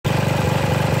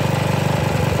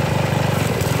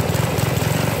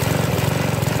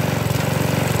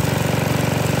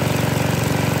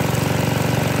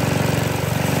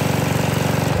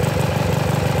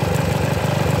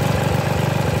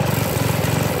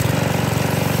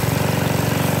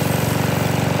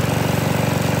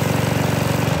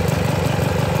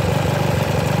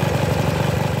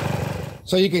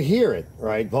So you can hear it,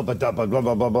 right? Blah, blah, blah, blah,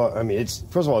 blah, blah, blah. I mean, it's,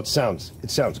 first of all, it sounds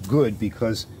good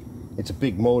because it's a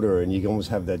big motor and you almost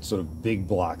have that sort of big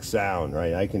block sound,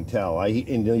 right? I can tell.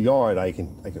 In the yard, I can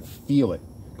feel it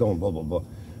going blah, blah, blah.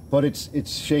 But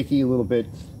it's shaky a little bit.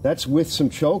 That's with some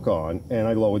choke on, and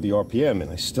I lowered the RPM,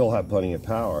 and I still have plenty of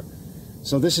power.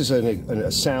 So this is a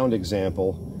sound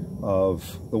example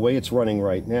of the way it's running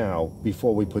right now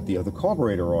before we put the other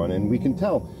carburetor on, and we can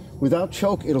tell. Without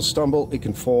choke, it'll stumble, it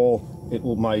can fall,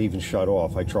 might even shut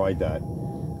off. I tried that.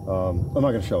 I'm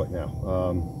not going to show it now.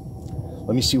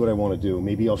 Let me see what I want to do.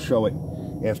 Maybe I'll show it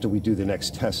after we do the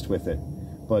next test with it.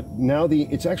 But now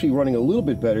it's actually running a little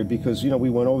bit better because, you know, we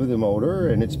went over the motor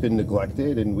and it's been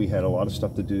neglected and we had a lot of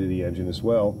stuff to do to the engine as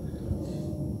well.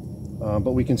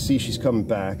 But we can see she's coming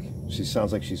back. She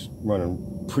sounds like she's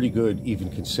running pretty good, even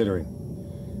considering.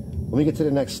 When we get to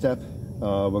the next step,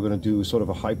 we're going to do sort of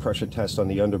a high pressure test on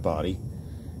the underbody,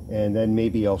 and then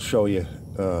maybe I'll show you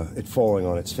it falling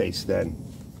on its face then.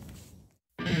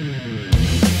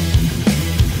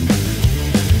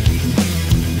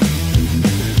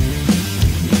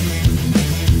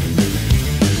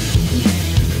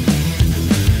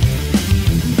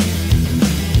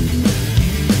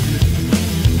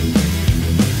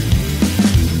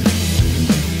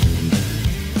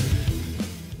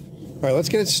 All right, let's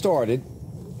get it started.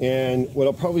 And what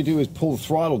I'll probably do is pull the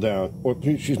throttle down, or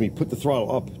excuse me, put the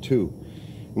throttle up too.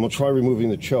 And we'll try removing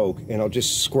the choke, and I'll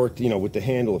just squirt, you know, with the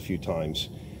handle a few times,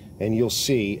 and you'll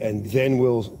see. And then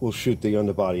we'll shoot the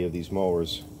underbody of these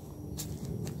mowers.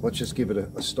 Let's just give it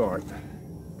a start.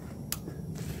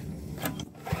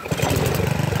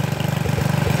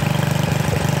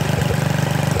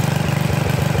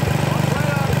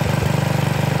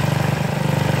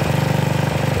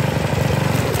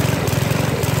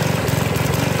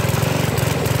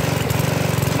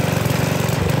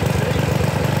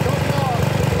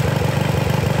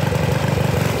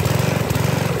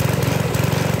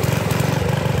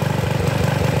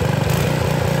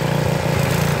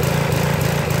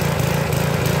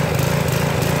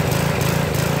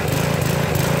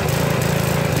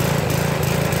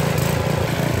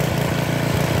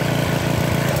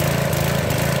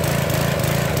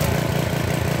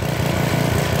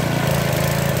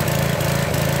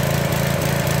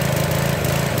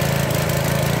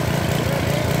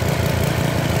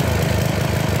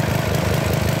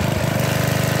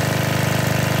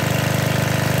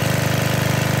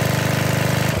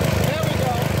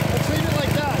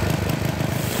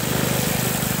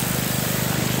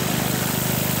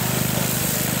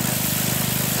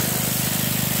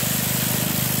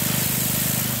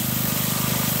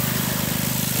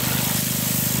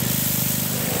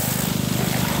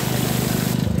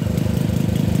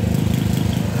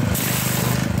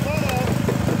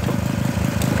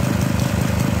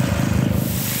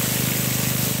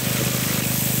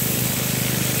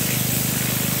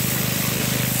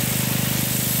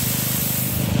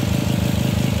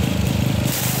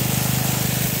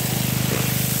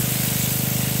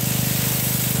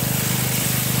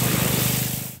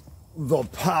 The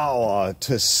power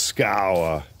to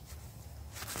scour.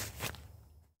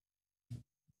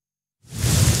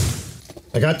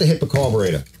 I got the HIPA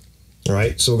carburetor. All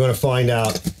right, so we're going to find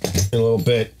out in a little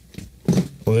bit.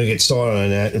 We're going to get started on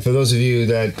that. And for those of you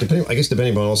that,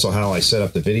 depending on also how I set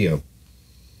up the video,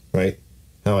 right,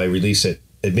 how I release it,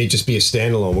 it may just be a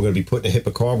standalone. We're going to be putting a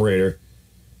HIPA carburetor,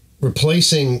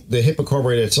 replacing the HIPA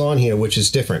carburetor that's on here, which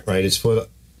is different, right? It's for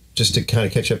just to kind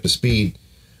of catch up to speed.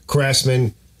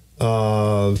 Craftsman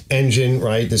engine,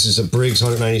 right? This is a Briggs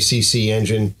 190cc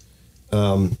engine.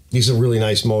 These are really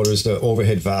nice motors. The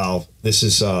overhead valve. This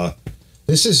is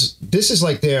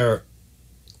like their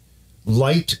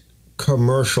light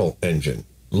commercial engine,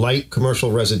 light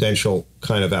commercial residential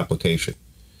kind of application.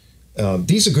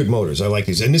 These are good motors. I like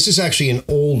these, and this is actually an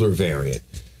older variant,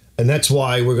 and that's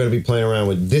why we're going to be playing around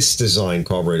with this design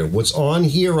carburetor. What's on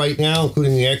here right now,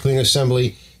 including the air cleaner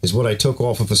assembly, is what I took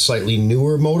off of a slightly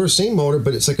newer motor, same motor,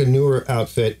 but it's like a newer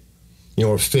outfit, you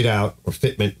know, or fit out or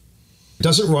fitment. It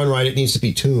doesn't run right, it needs to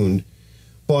be tuned.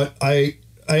 But I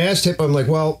asked HIPA, I'm like,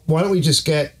 well, why don't we just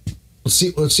get, let's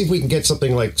see if we can get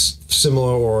something like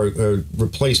similar or a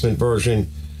replacement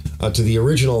version to the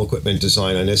original equipment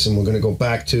design on this, and we're gonna go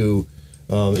back to,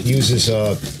 it uses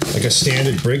like a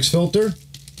standard Briggs filter,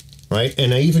 right?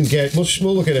 And I even get,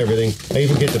 we'll look at everything. I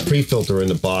even get the pre-filter in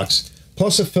the box,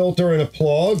 plus a filter and a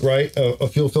plug, right? A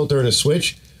fuel filter and a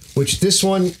switch, which this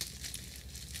one,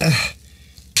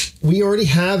 we already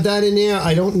have that in there.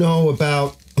 I don't know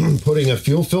about putting a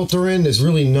fuel filter in. There's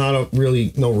really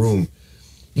no room.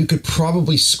 You could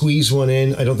probably squeeze one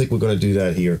in. I don't think we're going to do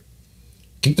that here.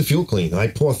 Keep the fuel clean. I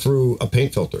pour through a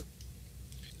paint filter.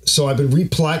 So I've been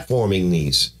replatforming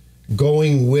these,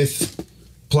 going with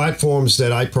platforms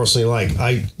that I personally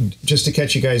like. Just to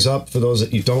catch you guys up, for those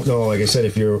that you don't know, like I said,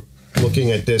 if you're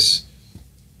looking at this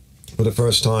for the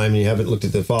first time and you haven't looked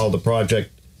at followed the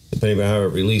project, depending on how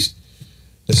it released,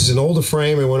 this is an older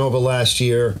frame I went over last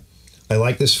year. I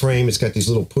like this frame. It's got these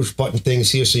little push button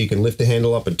things here so you can lift the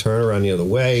handle up and turn around the other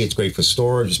way. It's great for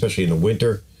storage, especially in the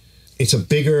winter. It's a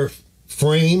bigger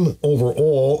frame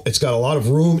overall. It's got a lot of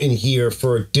room in here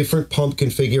for different pump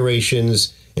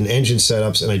configurations and engine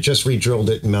setups, and I just re-drilled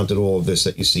it and mounted all of this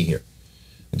that you see here.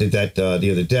 I did that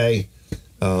the other day.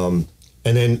 And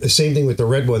then the same thing with the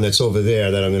red one that's over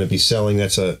there that I'm going to be selling.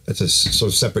 That's a sort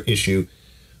of separate issue.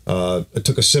 I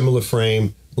took a similar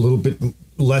frame, a little bit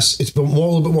less, it's been a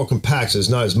little bit more compact, so there's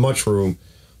not as much room,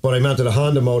 but I mounted a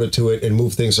Honda motor to it and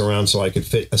moved things around so I could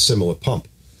fit a similar pump.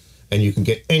 And you can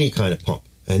get any kind of pump.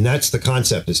 And that's the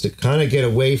concept, is to kind of get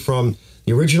away from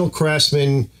the original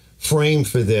Craftsman frame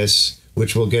for this,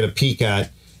 which we'll get a peek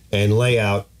at, and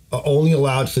layout, only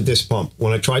allowed for this pump.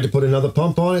 When I tried to put another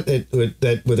pump on it,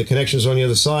 that with the connections on the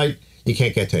other side, you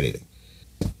can't get to anything.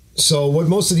 So what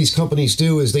most of these companies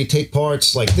do is they take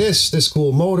parts like this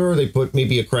cool motor, they put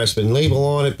maybe a Craftsman label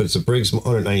on it, but it's a Briggs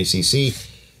 190cc.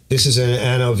 This is an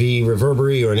NLV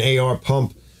reverberary or an AR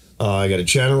pump. I got a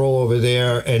General over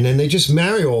there, and then they just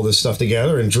marry all this stuff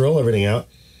together and drill everything out.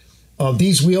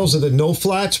 These wheels are the no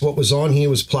flats. What was on here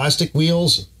was plastic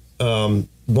wheels. One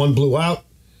blew out.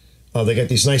 They got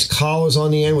these nice collars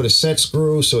on the end with a set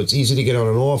screw, so it's easy to get on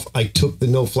and off. I took the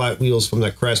no flat wheels from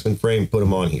that Craftsman frame and put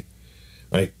them on here.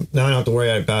 Right now, I don't have to worry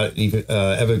about it even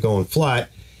ever going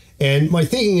flat. And my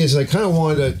thinking is, I kind of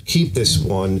wanted to keep this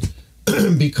one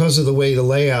because of the way the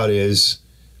layout is.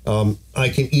 I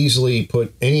can easily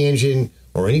put any engine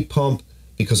or any pump,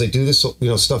 because I do this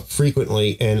stuff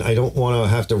frequently, and I don't want to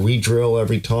have to re-drill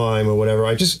every time or whatever.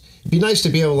 it'd be nice to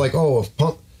be able to, like, oh, a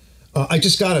pump. I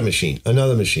just got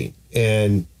another machine,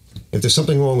 and if there's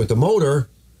something wrong with the motor,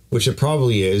 which it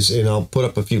probably is, and I'll put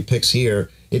up a few pics here,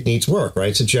 it needs work, right?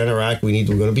 It's a Generac. We're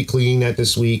going to be cleaning that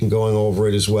this week and going over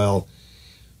it as well.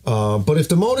 But if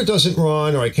the motor doesn't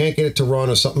run, or I can't get it to run,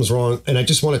 or something's wrong, and I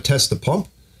just want to test the pump,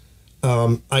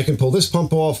 I can pull this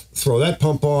pump off, throw that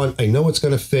pump on. I know it's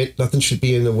going to fit. Nothing should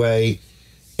be in the way,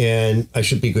 and I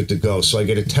should be good to go. So I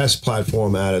get a test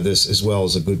platform out of this as well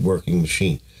as a good working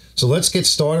machine. So let's get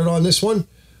started on this one.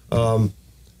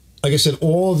 Like I said,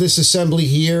 all of this assembly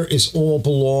here all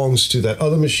belongs to that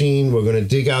other machine. We're going to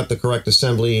dig out the correct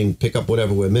assembly and pick up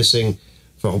whatever we're missing,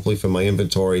 hopefully from my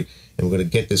inventory. And we're going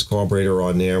to get this carburetor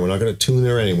on there. We're not going to tune it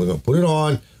or anything. We're going to put it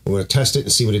on. We're going to test it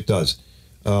and see what it does.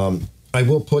 I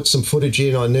will put some footage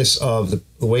in on this of the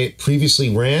way it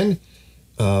previously ran.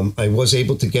 I was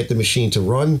able to get the machine to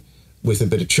run with a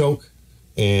bit of choke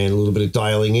and a little bit of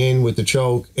dialing in with the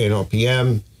choke and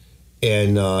RPM.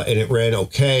 And it ran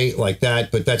okay like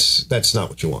that, but that's not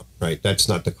what you want, right? That's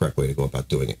not the correct way to go about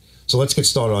doing it. So let's get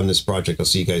started on this project. I'll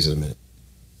see you guys in a minute.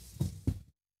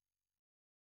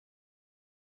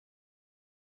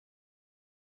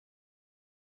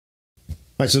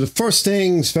 All right, so the first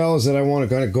things, fellas, that I want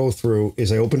to kind of go through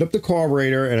is I opened up the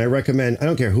carburetor, and I recommend, I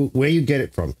don't care where you get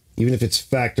it from, even if it's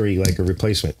factory, like a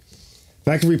replacement.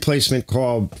 Factory replacement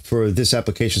carb for this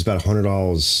application is about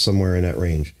 $100, somewhere in that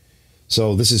range.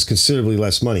 So this is considerably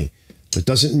less money. But it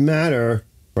doesn't matter,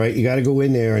 right? You got to go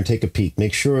in there and take a peek.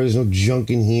 Make sure there's no junk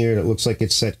in here that looks like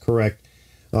it's set correct.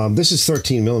 This is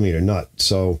 13 millimeter nut,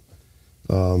 so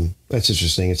that's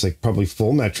interesting. It's like probably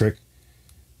full metric.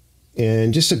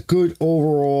 And just a good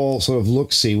overall sort of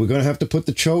look-see. We're going to have to put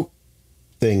the choke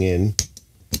thing in.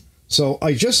 So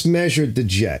I just measured the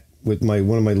jet with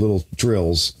one of my little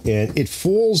drills, and it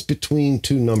falls between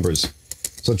two numbers.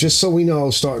 So just so we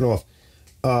know, starting off,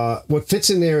 what fits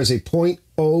in there is a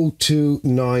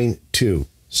 0.0292,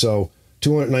 so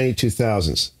 292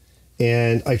 thousandths.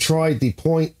 And I tried the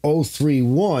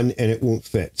 0.031 and it won't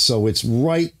fit. So it's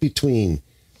right between,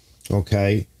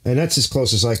 okay? And that's as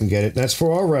close as I can get it. That's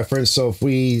for our reference. So if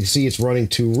we see it's running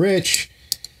too rich,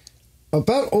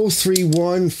 about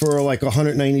 0.031 for like a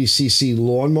 190cc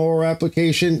lawnmower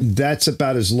application, that's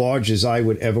about as large as I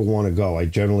would ever want to go. I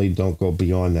generally don't go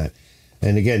beyond that.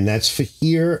 And again, that's for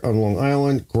here on Long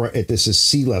Island. This is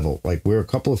sea level. Like, we're a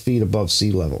couple of feet above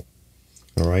sea level.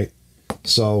 All right.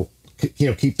 So,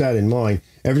 keep that in mind.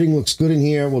 Everything looks good in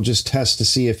here. We'll just test to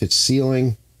see if it's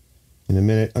sealing. In a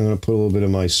minute, I'm going to put a little bit of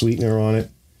my sweetener on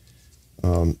it.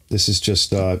 This is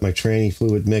just my tranny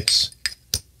fluid mix.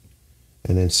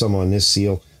 And then some on this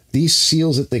seal. These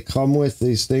seals that they come with,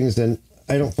 these things, then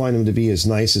I don't find them to be as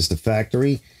nice as the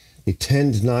factory. They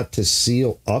tend not to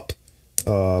seal up.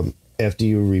 After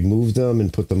you remove them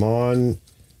and put them on,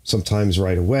 sometimes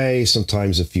right away,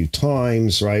 sometimes a few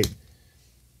times, right?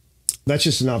 That's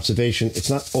just an observation. It's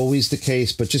not always the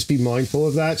case, but just be mindful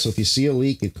of that. So if you see a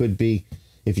leak, it could be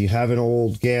if you have an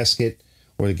old gasket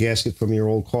or the gasket from your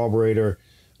old carburetor,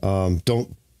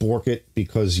 don't bork it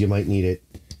because you might need it.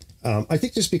 I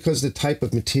think just because the type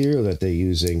of material that they're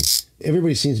using,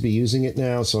 everybody seems to be using it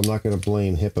now, so I'm not going to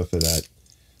blame HIPA for that.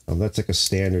 That's like a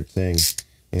standard thing,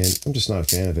 and I'm just not a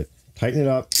fan of it. Tighten it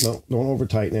up. No, don't over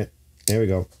tighten it. There we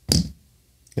go.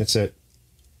 That's it.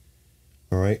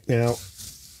 All right, now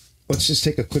let's just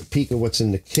take a quick peek at what's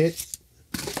in the kit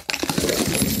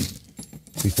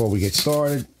before we get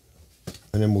started,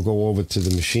 and then we'll go over to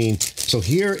the machine. So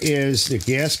here is the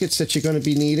gaskets that you're going to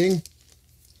be needing.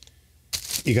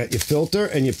 You got your filter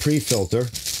and your pre-filter,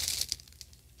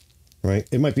 right?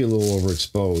 It might be a little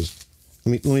overexposed.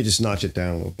 Let me just notch it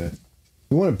down a little bit.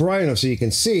 You want it bright enough so you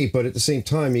can see, but at the same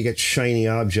time, you get shiny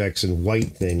objects and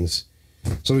white things.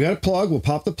 So we got a plug. We'll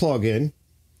pop the plug in.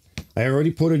 I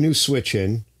already put a new switch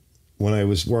in when I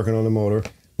was working on the motor.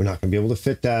 We're not going to be able to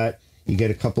fit that. You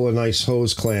get a couple of nice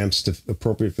hose clamps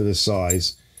appropriate for this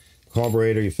size.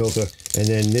 Carburetor, your filter, and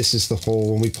then this is the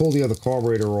hole. When we pull the other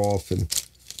carburetor off and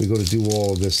we go to do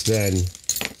all of this then.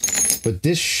 But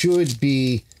this should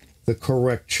be the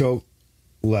correct choke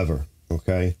lever,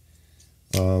 okay?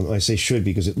 I say should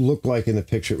because it looked like in the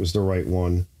picture it was the right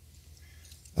one.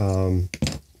 Do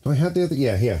I have the other?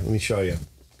 Yeah, here, let me show you.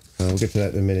 We'll get to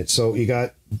that in a minute. So you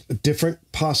got different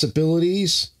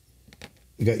possibilities.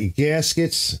 You got your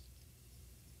gaskets,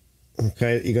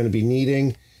 okay, that you're going to be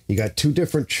needing. You got two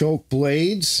different choke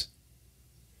blades.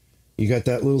 You got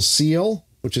that little seal,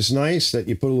 which is nice, that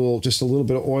you put just a little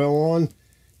bit of oil on.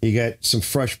 You got some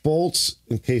fresh bolts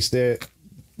in case they're,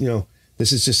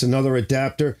 this is just another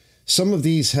adapter. Some of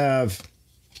these they're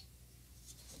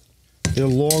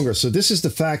longer. So this is the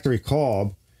factory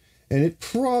carb, and it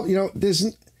probably,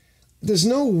 there's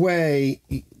no way,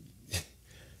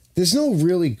 there's no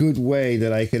really good way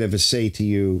that I could ever say to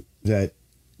you that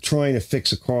trying to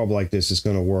fix a carb like this is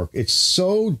going to work. It's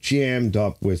so jammed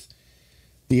up with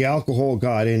the alcohol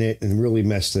got in it and really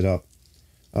messed it up.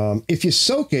 If you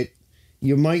soak it,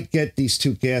 you might get these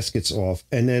two gaskets off.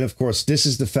 And then, of course, this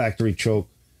is the factory choke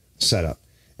setup.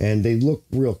 And they look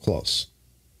real close.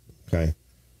 Okay.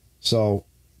 So,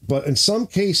 but in some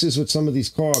cases with some of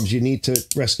these carbs, you need to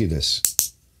rescue this.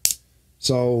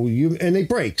 So and they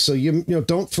break. So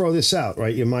don't throw this out,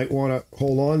 right? You might want to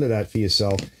hold on to that for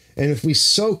yourself. And if we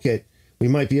soak it, we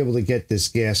might be able to get this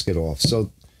gasket off.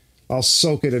 So I'll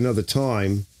soak it another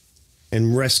time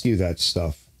and rescue that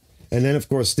stuff. And then, of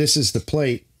course, this is the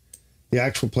plate, the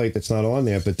actual plate that's not on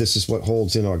there, but this is what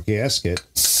holds in our gasket.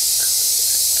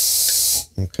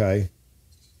 Okay.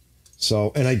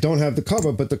 So, and I don't have the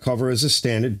cover, but the cover is a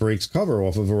standard Briggs cover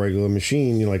off of a regular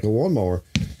machine, like a lawnmower.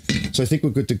 So I think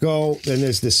we're good to go. Then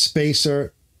there's this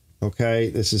spacer. Okay.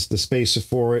 This is the spacer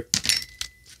for it.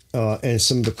 And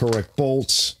some of the correct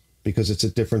bolts, because it's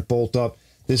a different bolt up.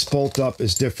 This bolt up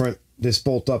is different. This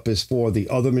bolt up is for the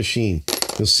other machine.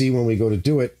 You'll see when we go to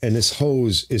do it. And this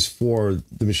hose is for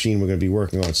the machine we're going to be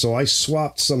working on. So I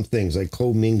swapped some things. I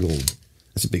commingled.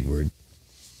 That's a big word.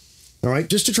 All right,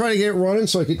 just to try to get it running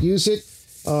so I could use it.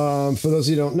 For those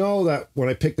of you who don't know, that when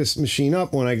I picked this machine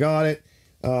up, when I got it,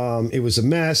 it was a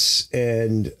mess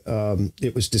and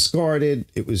it was discarded.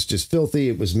 It was just filthy.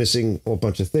 It was missing a whole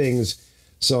bunch of things.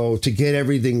 So to get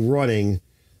everything running,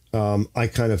 I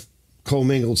kind of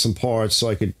commingled some parts so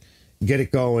I could get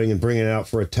it going and bring it out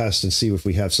for a test and see if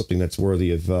we have something that's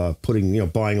worthy of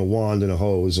buying a wand and a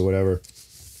hose or whatever.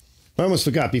 I almost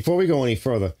forgot. Before we go any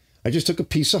further, I just took a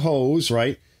piece of hose,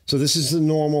 right? So this is the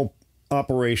normal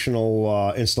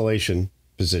operational installation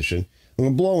position. I'm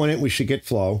going to blow in it. We should get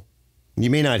flow. You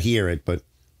may not hear it, but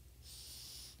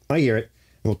I hear it.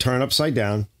 And we'll turn it upside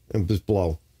down and just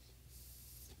blow.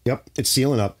 Yep, it's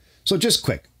sealing up. So just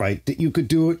quick, right? You could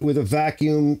do it with a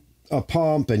vacuum, a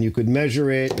pump, and you could measure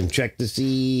it and check to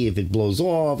see if it blows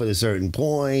off at a certain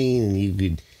point. And you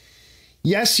could,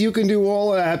 yes, you can do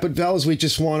all of that, but fellas, we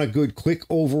just want a good, quick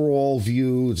overall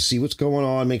view to see what's going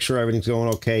on, make sure everything's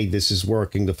going okay. This is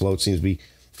working. The float seems to be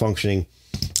functioning.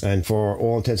 And for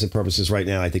all intents and purposes right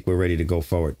now, I think we're ready to go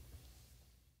forward.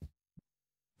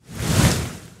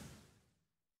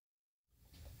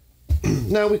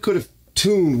 Now, we could have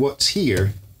tuned what's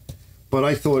here, but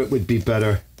I thought it would be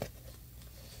better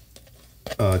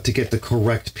to get the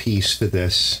correct piece for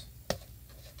this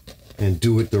and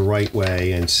do it the right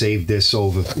way and save this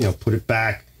over, put it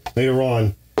back later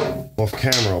on off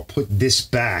camera. I'll put this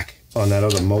back on that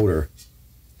other motor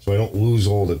so I don't lose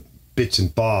all the bits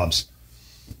and bobs.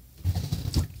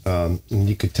 And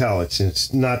you could tell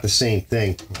it's not the same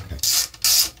thing. Okay.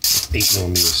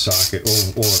 8mm socket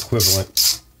or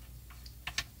equivalent.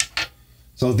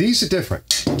 So these are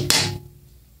different.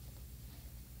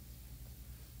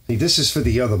 See, this is for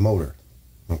the other motor,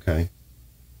 okay?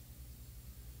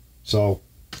 So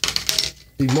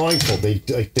be mindful, they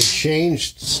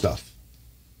changed stuff.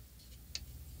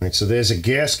 All right, so there's a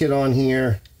gasket on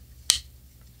here.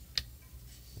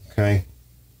 Okay.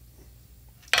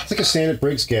 It's like a standard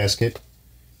Briggs gasket,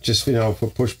 just, you know, for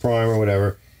push prime or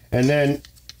whatever. And then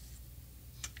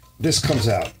this comes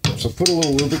out. So put a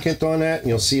little lubricant on that and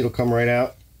you'll see it'll come right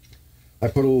out. I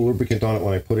put a little lubricant on it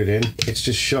when I put it in. It's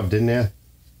just shoved in there.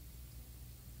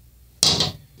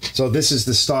 So this is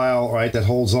the style, right, that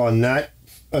holds on that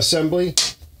assembly.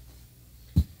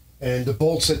 And the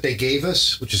bolts that they gave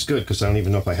us, which is good because I don't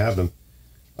even know if I have them,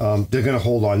 they're going to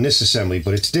hold on this assembly,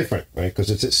 but it's different, right?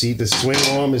 Because it's, see, the swing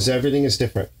arm is, everything is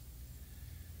different.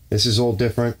 This is all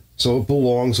different. So it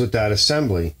belongs with that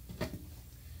assembly.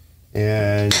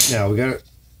 And now we got to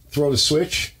throw the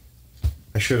switch.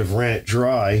 I should have ran it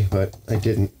dry, but I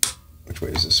didn't. Which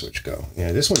way does the switch go?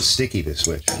 Yeah, this one's sticky, this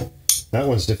switch. That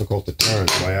one's difficult to turn,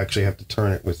 so I actually have to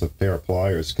turn it with a pair of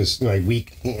pliers because my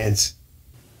weak hands.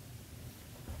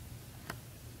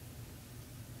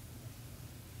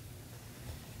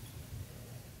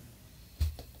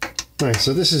 All right,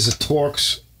 so this is a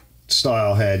Torx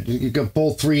style head. You got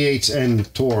both 3/8 and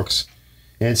Torx.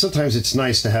 And sometimes it's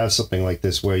nice to have something like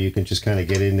this where you can just kind of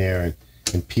get in there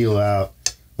and peel out.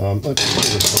 Let's pull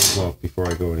this hose off before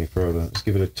I go any further. Let's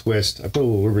give it a twist. I put a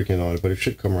little lubricant on it, but it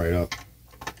should come right up.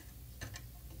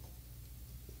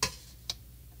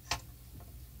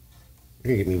 I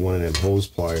can get me one of them hose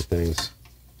plier things.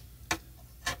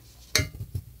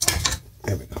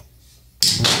 There we go.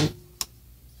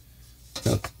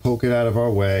 Now poke it out of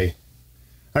our way.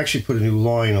 I actually put a new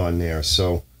line on there,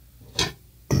 so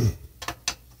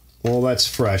all that's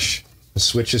fresh. The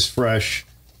switch is fresh.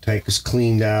 Tank is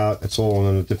cleaned out. It's all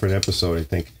in a different episode, I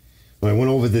think. When I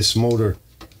went over this motor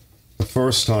the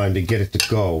first time to get it to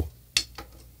go.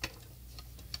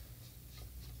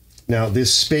 Now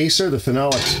this spacer, the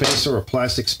phenolic spacer or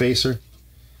plastic spacer,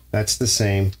 that's the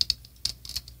same.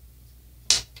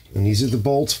 And these are the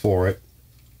bolts for it.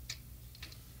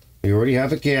 We already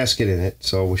have a gasket in it,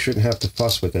 so we shouldn't have to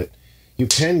fuss with it. You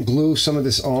can glue some of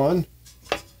this on,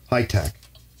 high-tack,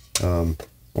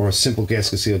 or a simple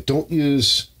gasket seal. Don't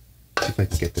use, see if I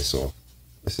can get this off.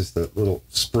 This is the little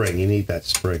spring. You need that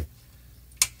spring.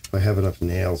 If I have enough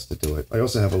nails to do it. I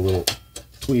also have a little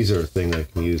tweezer thing that I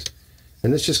can use.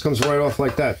 And this just comes right off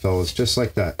like that, fellas, just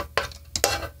like that.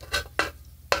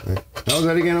 Right. How's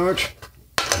that again, Arch?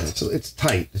 It's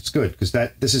tight. It's good because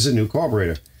this is a new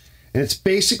carburetor. And it's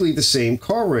basically the same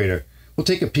carburetor. We'll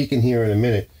take a peek in here in a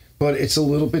minute, but it's a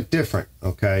little bit different,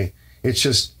 okay?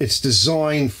 It's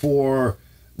designed for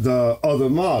the other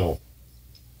model.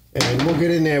 And we'll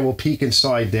get in there, we'll peek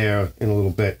inside there in a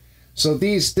little bit. So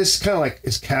this kind of like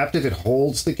is captive. It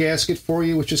holds the gasket for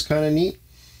you, which is kind of neat.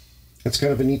 That's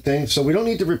kind of a neat thing. So we don't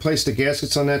need to replace the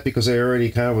gaskets on that because I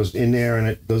already kind of was in there,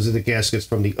 and those are the gaskets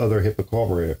from the other HIPA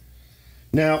carburetor.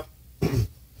 Now,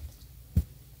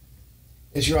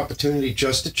 is your opportunity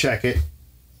just to check it,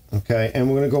 okay? And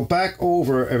we're going to go back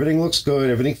over. Everything looks good.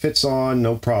 Everything fits on,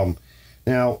 no problem.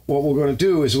 Now, what we're going to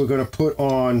do is we're going to put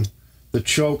on the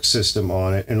choke system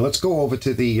on it, and let's go over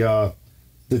to the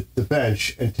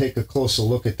bench and take a closer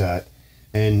look at that,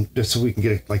 and just so we can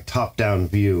get a top-down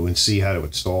view and see how to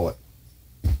install it.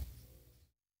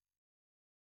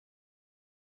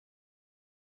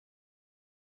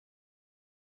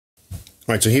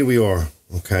 All right, so here we are.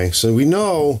 Okay, so we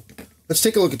know. Let's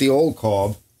take a look at the old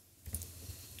carb.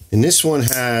 And this one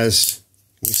has,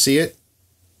 you see it?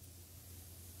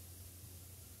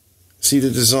 See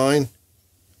the design?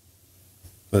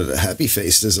 The happy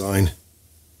face design.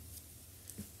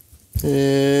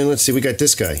 And let's see, we got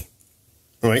this guy.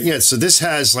 All right, yeah, so this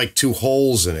has like 2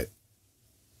 holes in it.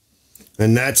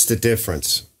 And that's the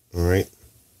difference, all right?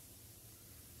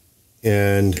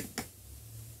 And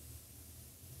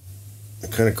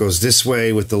it kind of goes this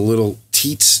way with the little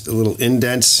teats, the little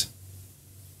indents.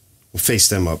 We'll face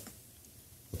them up.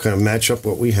 We'll kind of match up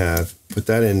what we have. Put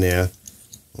that in there.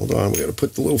 Hold on, we got to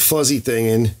put the little fuzzy thing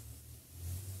in.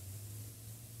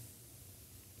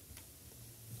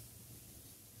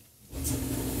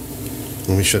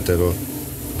 Let me shut that off.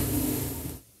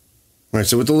 All right,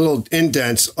 so with the little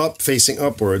indents up, facing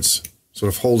upwards,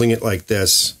 sort of holding it like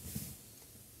this.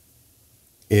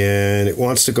 And it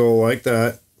wants to go like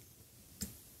that.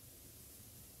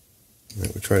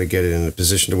 We'll try to get it in a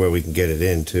position to where we can get it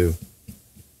in too.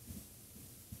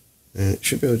 And it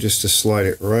should be able just to slide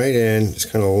it right in,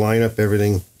 just kind of line up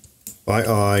everything by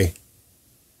eye.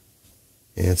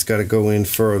 And it's got to go in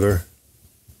further.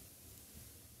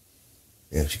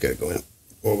 Yeah, she's got to go in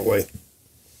all the way.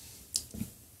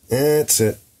 That's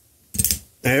it.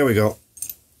 There we go.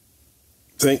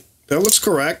 Think that looks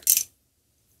correct.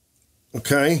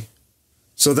 Okay.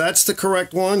 So that's the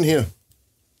correct one here.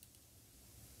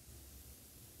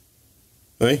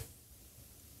 Right?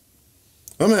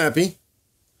 I'm happy.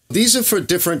 These are for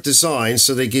different designs,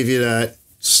 so they give you that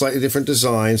slightly different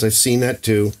designs. I've seen that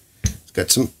too. It's got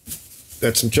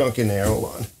some junk in there. Hold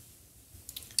on.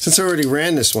 Since I already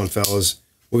ran this one, fellas,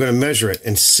 we're going to measure it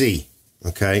and see.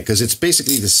 Okay? Because it's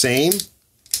basically the same.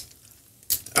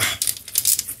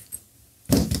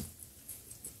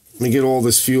 Let me get all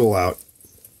this fuel out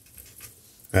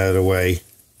of the way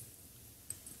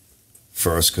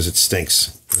first, because it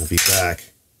stinks. I'll be back.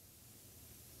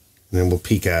 And then we'll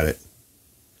peek at it.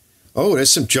 Oh,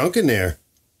 there's some junk in there.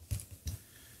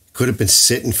 Could have been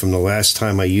sitting from the last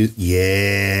time I used...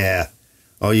 Yeah.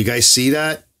 Oh, you guys see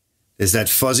that? There's that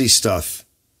fuzzy stuff.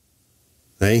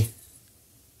 Hey?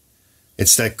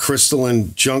 It's that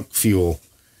crystalline junk fuel.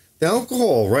 The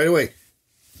alcohol, right away.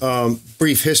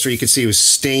 Brief history, you can see it was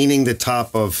staining the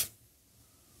top of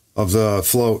the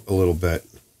float a little bit.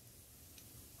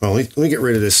 Well, let me get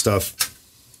rid of this stuff.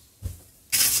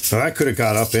 Now, I could have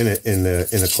got up in it in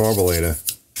the carburetor.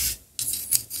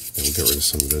 And we'll get rid of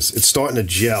some of this. It's starting to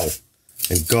gel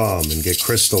and gum and get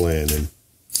crystalline and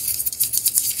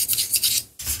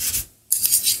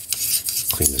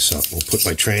clean this up. We'll put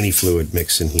my tranny fluid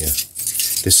mix in here.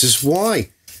 This is why.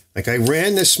 Like, I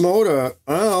ran this motor,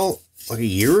 I don't know, like a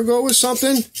year ago or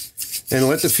something, and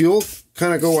let the fuel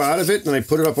kind of go out of it, and I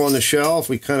put it up on the shelf.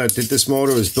 We kind of did this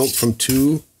motor. It was built from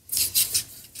two.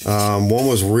 One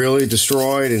was really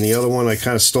destroyed, and the other one I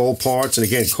kind of stole parts and,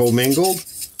 again, commingled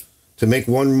to make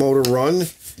one motor run.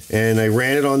 And I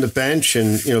ran it on the bench,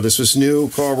 and, you know, this was new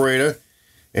carburetor,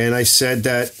 and I said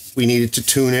that we needed to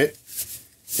tune it,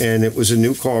 and it was a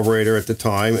new carburetor at the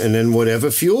time, and then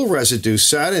whatever fuel residue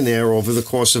sat in there over the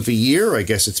course of a year, I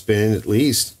guess it's been at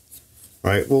least. All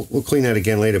right, we'll clean that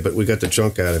again later, but we got the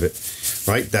junk out of it.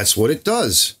 Right, that's what it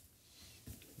does.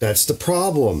 That's the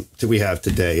problem that we have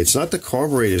today. It's not the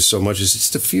carburetor so much as it's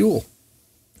the fuel.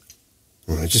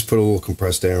 All right, just put a little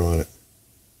compressed air on it.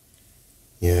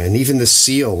 Yeah, and even the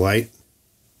seal, right,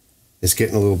 is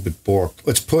getting a little bit borked.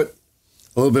 Let's put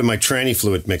a little bit of my tranny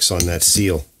fluid mix on that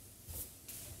seal.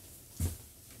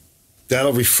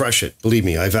 That'll refresh it. Believe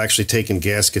me, I've actually taken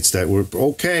gaskets that were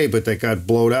okay, but they got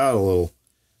blowed out a little.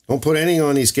 Don't put anything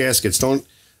on these gaskets. Don't.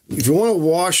 If you want to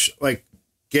wash like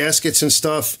gaskets and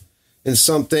stuff in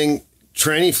something,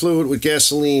 tranny fluid with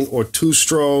gasoline or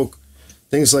two-stroke,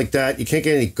 things like that, you can't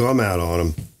get any gum out on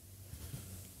them.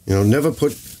 You know, never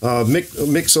put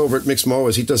Mix over at Mix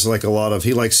Mowers. He does like a lot of.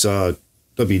 He likes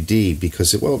WD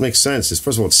because it makes sense.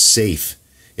 First of all, it's safe.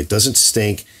 It doesn't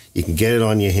stink. You can get it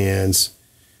on your hands.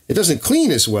 It doesn't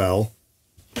clean as well.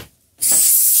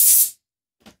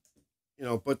 You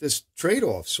know, but there's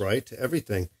trade-offs, right, to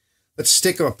everything. Let's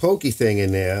stick our pokey thing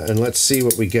in there, and let's see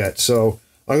what we get. So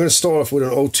I'm going to start off with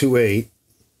an 028.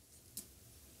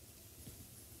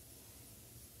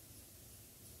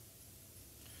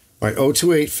 All right,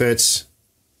 028 fits.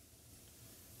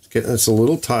 It's a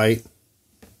little tight.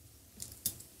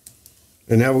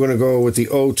 And now we're going to go with the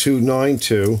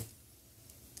 0292,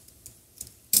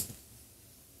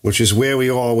 which is where we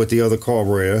are with the other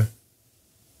carburetor.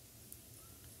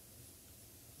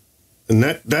 And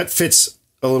that fits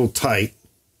a little tight.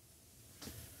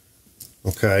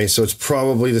 Okay, so it's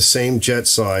probably the same jet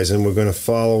size, and we're going to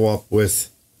follow up with,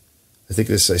 I said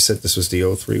this was the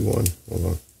 031. Hold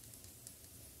on.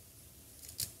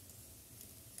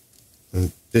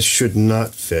 And this should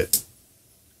not fit.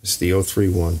 It's the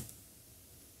 031.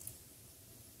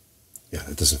 Yeah,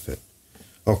 that doesn't fit.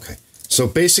 Okay, so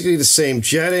basically the same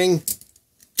jetting,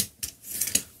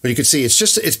 but you can see it's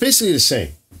basically the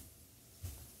same.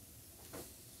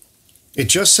 It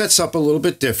just sets up a little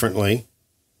bit differently.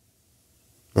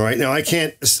 All right, now I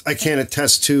can't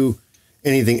attest to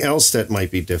anything else that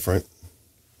might be different.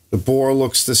 The bore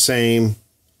looks the same.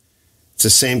 It's the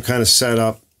same kind of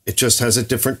setup. It just has a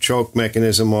different choke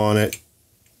mechanism on it.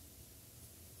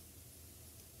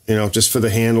 You know, just for the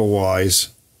handle wise.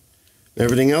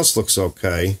 Everything else looks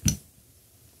okay.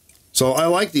 So I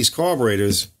like these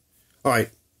carburetors. All right.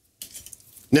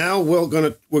 Now we're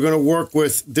gonna work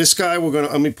with this guy. I'm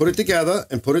gonna put it together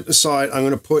and put it aside. I'm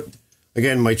gonna put,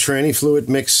 again, my tranny fluid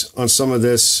mix on some of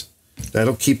this.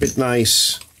 That'll keep it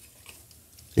nice.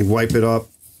 You wipe it up,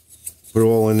 put it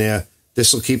all in there.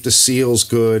 This will keep the seals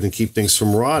good and keep things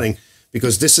from rotting,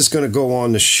 because this is going to go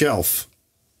on the shelf.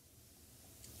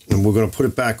 And we're going to put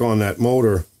it back on that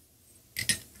motor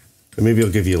And maybe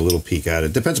I'll give you a little peek at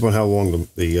it. Depends upon how long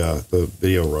the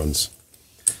video runs.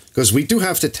 Because we do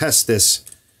have to test this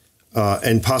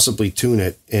and possibly tune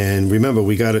it. And remember,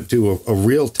 we got to do a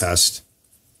real test,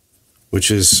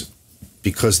 which is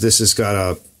because this has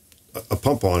got a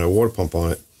pump on it, a water pump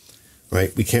on it,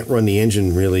 right? We can't run the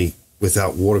engine really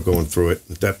without water going through it.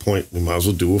 At that point, we might as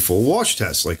well do a full wash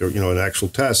test, like an actual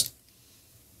test.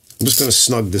 I'm just going to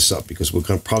snug this up because we're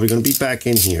probably going to be back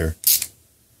in here.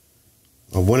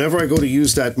 Whenever I go to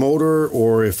use that motor,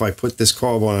 or if I put this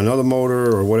carb on another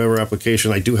motor or whatever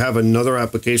application, I do have another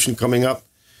application coming up.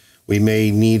 We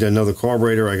may need another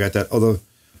carburetor. I got that other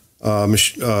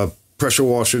pressure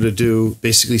washer to do.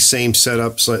 Basically same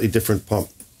setup, slightly different pump.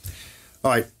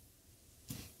 All right.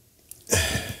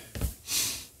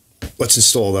 Let's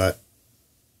install that.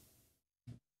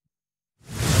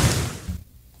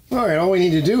 All right, all we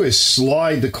need to do is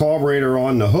slide the carburetor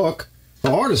on the hook.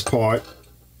 The hardest part,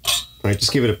 right,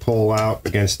 just give it a pull out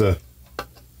against the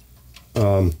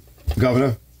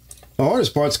governor. The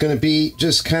hardest part's going to be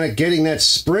just kind of getting that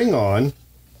spring on.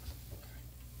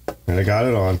 And I got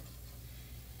it on.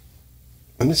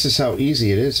 And this is how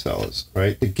easy it is, fellas,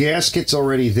 right? The gasket's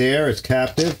already there. It's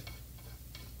captive.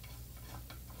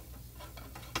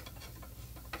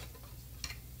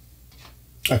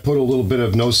 I put a little bit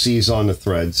of no-seize on the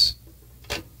threads.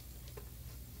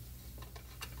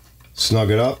 Snug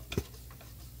it up.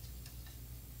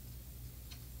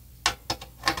 A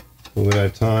little bit at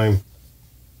a time.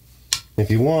 If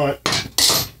you want,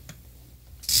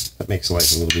 that makes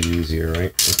life a little bit easier,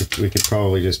 right? We could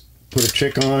probably just put a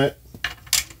chick on it.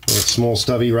 A small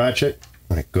stubby ratchet.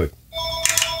 All right, good.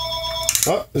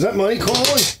 Oh, is that money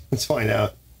calling? Let's find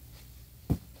out.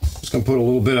 Just gonna put a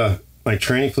little bit of my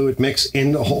training fluid mix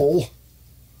in the hole.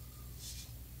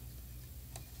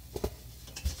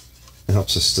 It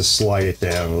helps us to slide it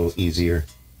down a little easier.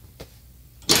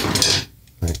 All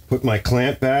right, put my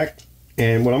clamp back,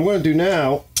 and what I'm going to do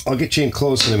now, I'll get you in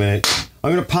close in a minute.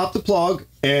 I'm going to pop the plug,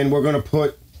 and we're going to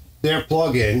put their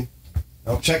plug in.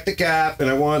 I'll check the gap,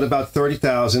 and I wanted about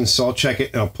 30,000, so I'll check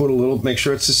it, and I'll put a little, make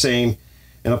sure it's the same,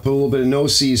 and I'll put a little bit of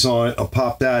no-seize on it. I'll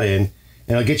pop that in,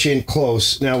 and I'll get you in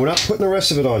close. Now, we're not putting the rest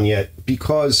of it on yet,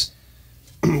 because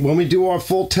when we do our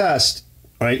full test,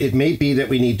 right, it may be that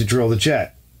we need to drill the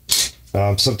jet.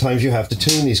 Sometimes you have to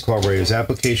tune these carburetors.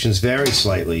 Applications vary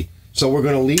slightly. So we're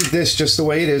going to leave this just the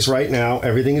way it is right now.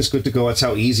 Everything is good to go. That's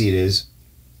how easy it is.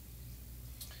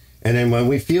 And then when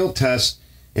we field test,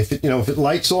 if it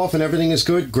lights off and everything is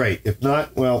good, great. If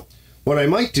not, well, what I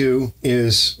might do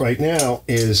is right now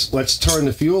is let's turn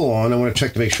the fuel on. I want to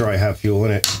check to make sure I have fuel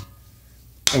in it.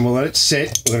 And we'll let it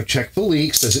sit. We're going to check for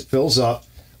leaks as it fills up.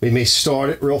 We may start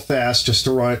it real fast just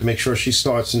to run it to make sure she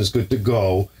starts and is good to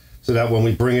go, so that when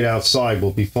we bring it outside,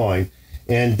 we'll be fine.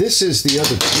 And this is the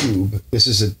other tube. This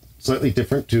is a slightly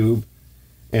different tube,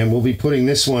 and we'll be putting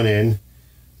this one in.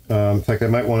 In fact, I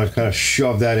might want to kind of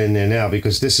shove that in there now,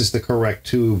 because this is the correct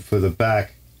tube for the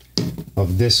back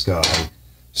of this guy.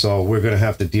 So we're going to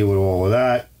have to deal with all of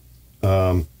that.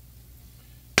 I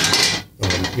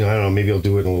don't know, maybe I'll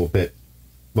do it in a little bit.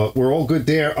 But we're all good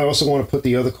there. I also want to put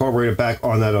the other carburetor back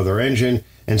on that other engine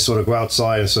and sort of go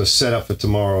outside and sort of set up for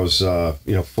tomorrow's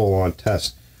full-on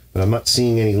test. But I'm not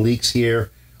seeing any leaks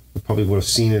here. We probably would have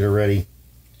seen it already.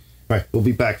 All right, we'll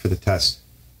be back for the test.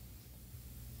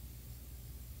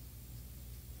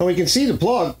 Now we can see the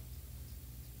plug.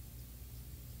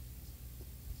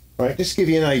 All right, just to give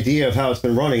you an idea of how it's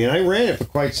been running. And I ran it for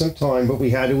quite some time, but we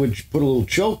had to put a little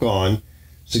choke on,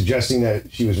 suggesting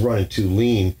that she was running too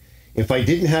lean. If I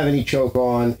didn't have any choke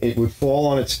on, it would fall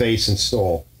on its face and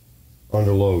stall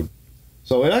under load.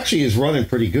 So it actually is running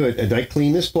pretty good. And I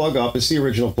cleaned this plug up. It's the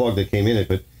original plug that came in it,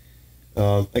 but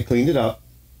I cleaned it up,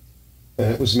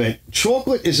 and it was meant.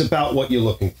 Chocolate is about what you're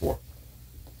looking for.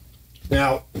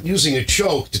 Now, using a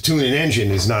choke to tune an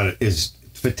engine is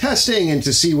for testing and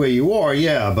to see where you are,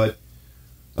 yeah, but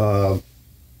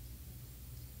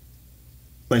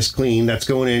nice clean, that's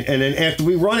going in. And then after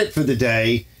we run it for the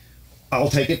day, I'll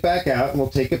take it back out and we'll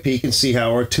take a peek and see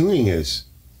how our tuning is.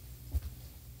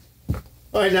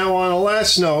 All right, now on a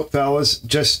last note, fellas,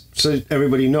 just so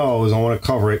everybody knows, I want to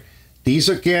cover it. These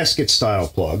are gasket style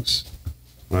plugs,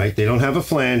 right? They don't have a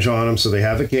flange on them, so they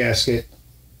have a gasket.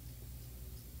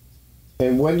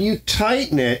 And when you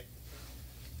tighten it,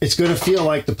 it's going to feel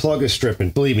like the plug is stripping.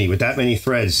 Believe me, with that many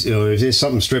threads, if there's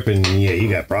something stripping, yeah, you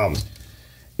got problems.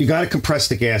 You got to compress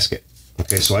the gasket.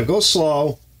 Okay, so I go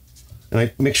slow, and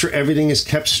I make sure everything is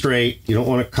kept straight. You don't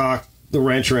want to cock the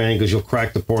wrench or anything because you'll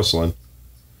crack the porcelain.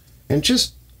 And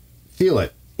just feel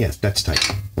it. Yeah, that's tight.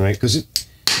 All right, because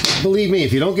believe me,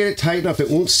 if you don't get it tight enough, it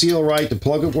won't seal right. The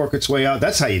plug will work its way out.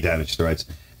 That's how you damage threads.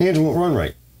 the engine won't run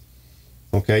right.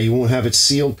 Okay, you won't have it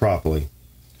sealed properly.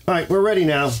 All right, we're ready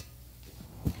now.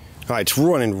 All right, it's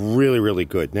running really, really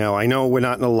good. Now, I know we're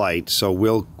not in the light, so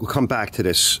we'll come back to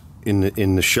this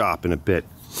in the shop in a bit.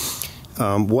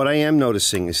 What I am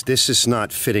noticing is this is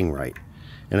not fitting right.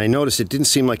 And I noticed it didn't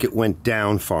seem like it went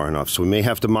down far enough, so we may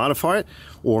have to modify it,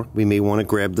 or we may want to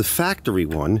grab the factory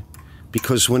one,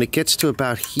 because when it gets to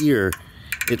about here,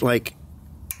 it like,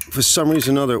 for some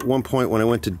reason or other, at one point when I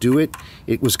went to do it,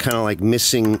 it was kind of like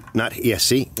missing,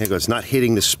 see, there it goes, not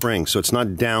hitting the spring, so it's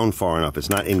not down far enough, it's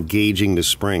not engaging the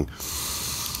spring.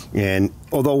 And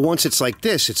although once it's like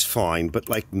this, it's fine, but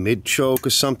like mid-choke or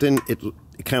something, it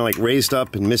kind of like raised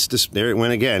up and missed this, there it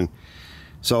went again.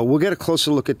 So we'll get a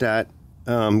closer look at that.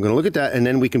 I'm going to look at that, and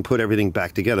then we can put everything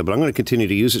back together. But I'm going to continue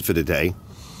to use it for the day.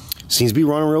 Seems to be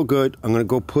running real good. I'm going to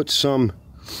go put some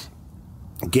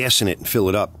gas in it and fill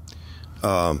it up,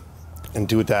 and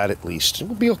do that at least. It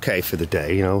will be okay for the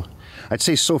day, you know. I'd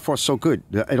say so far so good.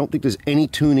 I don't think there's any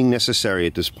tuning necessary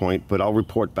at this point, but I'll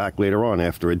report back later on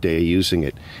after a day of using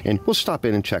it, and we'll stop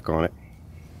in and check on it.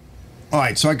 All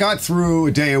right, so I got through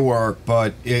a day of work,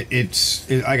 but we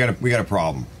got a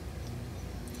problem.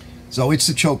 So it's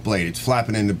the choke blade. It's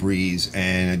flapping in the breeze,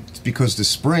 and it's because the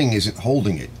spring isn't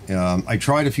holding it. I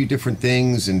tried a few different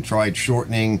things and tried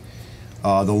shortening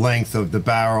the length of the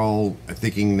barrel,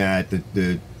 thinking that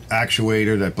the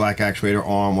actuator, that black actuator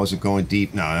arm, wasn't going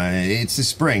deep. No, it's the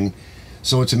spring.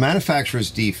 So it's a manufacturer's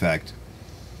defect.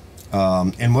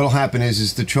 And what'll happen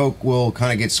is the choke will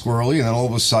kind of get squirrely, and then all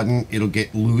of a sudden it'll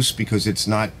get loose because it's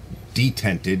not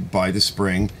detented by the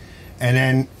spring. And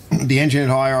then the engine at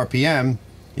high RPM,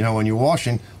 you know, when you're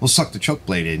washing, will suck the choke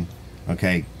blade in,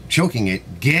 okay, choking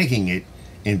it, gagging it,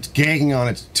 and gagging on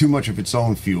it too much of its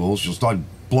own fuel. She'll start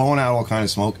blowing out all kind of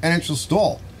smoke, and then she'll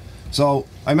stall. So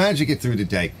I managed to get through the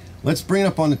day. Let's bring it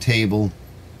up on the table.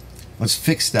 Let's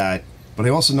fix that. But I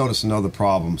also noticed another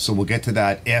problem, so we'll get to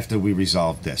that after we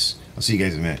resolve this. I'll see you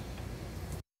guys in a minute.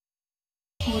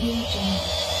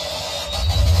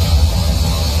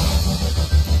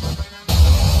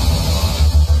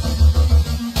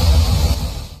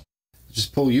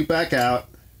 Just pull you back out.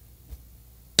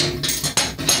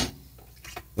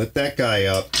 Let that guy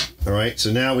up. All right,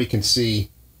 so now we can see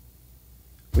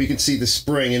the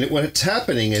spring, and what's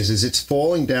happening is it's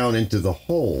falling down into the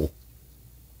hole.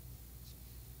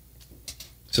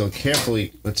 So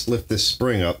carefully, let's lift this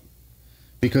spring up,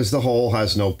 because the hole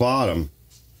has no bottom.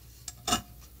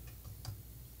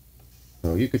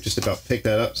 Oh, you could just about pick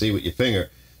that up, see with your finger.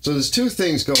 So there's two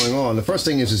things going on. The first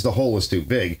thing is the hole is too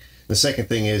big. The second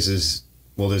thing is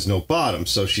well, there's no bottom,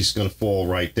 so she's going to fall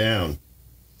right down.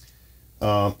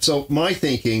 So my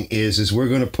thinking is we're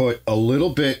going to put a little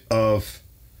bit of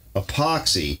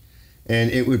epoxy,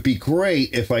 and it would be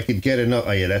great if I could get enough.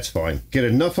 Oh yeah, that's fine. Get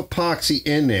enough epoxy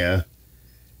in there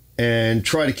and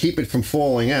try to keep it from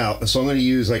falling out. So I'm going to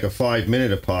use like a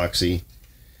 5-minute epoxy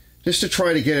just to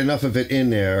try to get enough of it in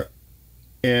there,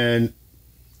 and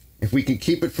if we can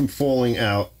keep it from falling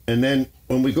out. And then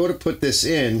when we go to put this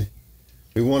in,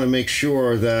 we want to make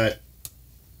sure that,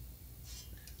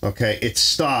 okay, it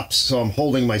stops. So I'm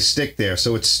holding my stick there,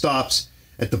 so it stops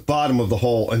at the bottom of the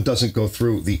hole and doesn't go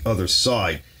through the other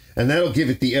side. And that'll give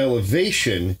it the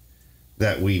elevation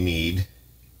that we need.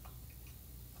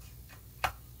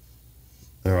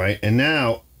 All right, and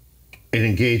now it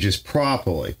engages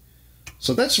properly.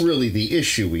 So that's really the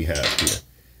issue we have here.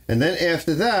 And then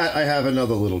after that, I have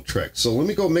another little trick. So let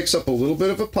me go mix up a little bit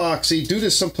of epoxy. Do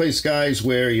this someplace, guys,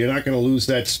 where you're not going to lose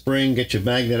that spring. Get your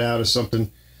magnet out or something.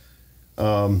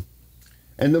 And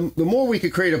the more we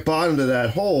could create a bottom to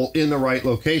that hole in the right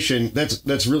location,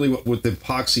 that's really what the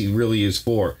epoxy really is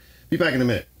for. Be back in a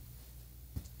minute.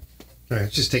 All right,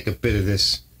 let's just take a bit of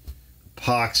this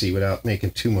epoxy without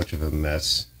making too much of a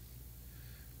mess.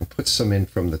 We'll put some in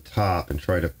from the top and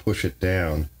try to push it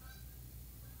down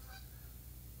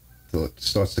till it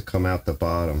starts to come out the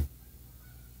bottom.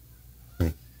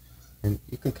 And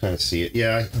you can kind of see it.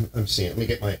 Yeah, I'm seeing it. Let me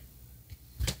get my...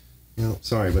 You know,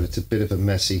 sorry, but it's a bit of a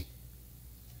messy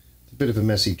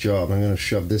job. I'm going to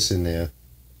shove this in there.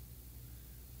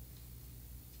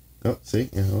 Oh, see?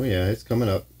 Oh, yeah, it's coming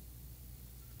up.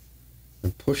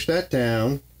 And push that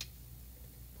down.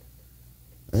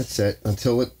 That's it,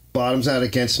 until it bottoms out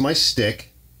against my stick.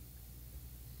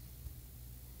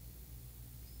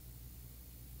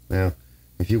 Now,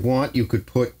 if you want, you could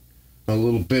put a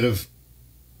little bit of,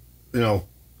 you know,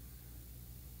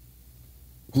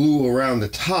 glue around the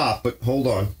top, but hold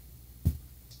on.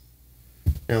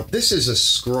 Now, this is a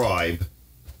scribe,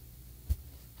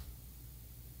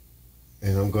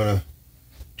 and I'm going to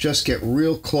just get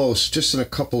real close, just in a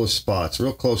couple of spots,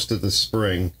 real close to the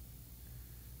spring.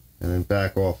 and then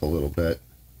back off a little bit,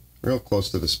 real close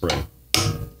to the spring.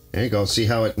 There you go. See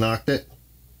how it knocked it?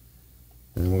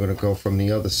 And we're going to go from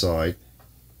the other side.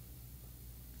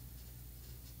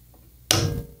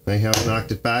 See how it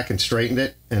knocked it back and straightened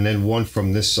it? And then one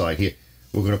from this side here.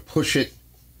 We're going to push it.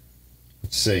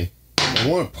 Let's see. I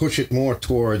want to push it more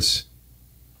towards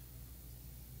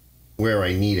where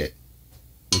I need it,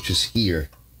 which is here.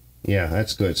 Yeah,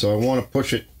 that's good. So I want to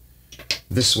push it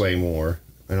this way more.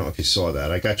 I don't know if you saw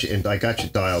that. I got you, and I got you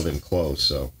dialed in close.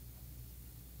 So,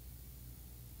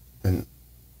 and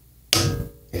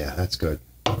yeah, that's good.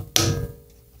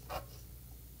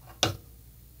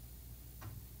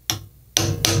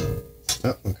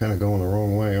 Oh, we're kind of going the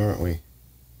wrong way, aren't we?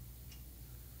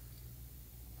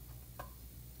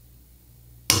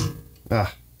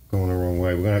 Ah, going the wrong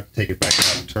way. We're gonna have to take it back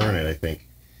out and turn it, I think.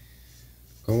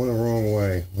 Going the wrong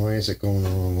way. Why is it going the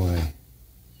wrong way?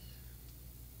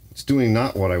 It's doing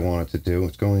not what I want it to do.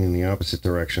 It's going in the opposite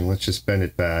direction. Let's just bend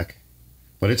it back.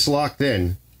 But it's locked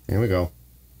in. Here we go.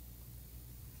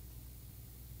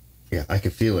 Yeah, I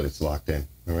can feel it. It's locked in.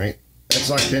 All right? It's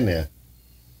locked in there.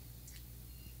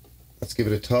 Let's give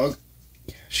it a tug.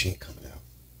 Yeah, she ain't coming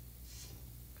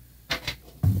out.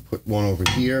 Put one over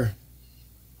here.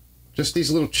 Just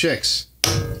these little chicks.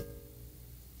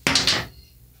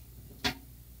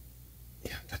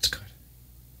 Yeah, that's good.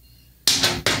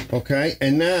 Okay,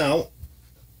 and now,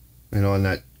 and on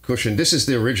that cushion, this is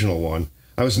the original one.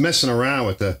 I was messing around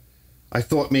with I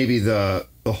thought maybe the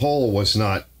hole was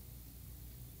not,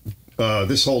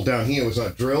 this hole down here was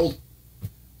not drilled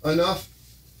enough,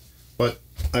 but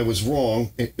I was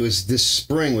wrong. It was, this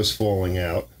spring was falling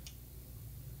out.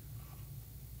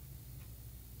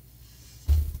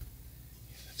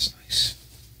 That's nice.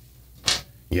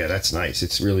 Yeah, that's nice.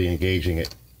 It's really engaging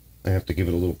it. I have to give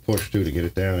it a little push too to get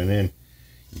it down and in.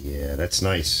 Yeah, that's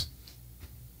nice.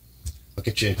 I'll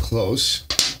get you in close.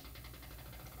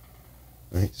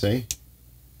 All right, see?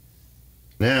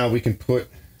 Now we can put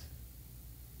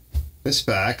this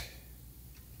back.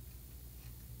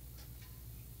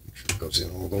 Make sure it goes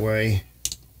in all the way.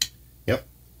 Yep.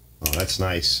 Oh, that's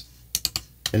nice.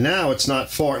 And now it's not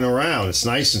farting around. It's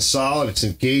nice and solid. It's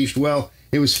engaged well.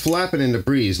 It was flapping in the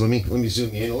breeze. Let me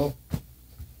zoom you in a little.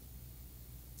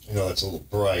 You know, that's a little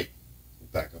bright.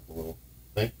 Back up a little.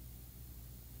 Okay?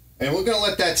 And we're going to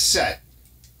let that set.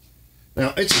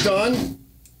 Now, it's done.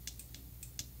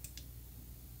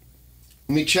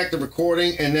 Let me check the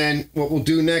recording, and then what we'll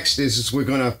do next is we're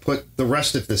going to put the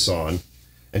rest of this on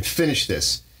and finish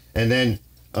this. And then,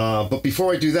 but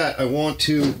before I do that, I want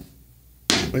to,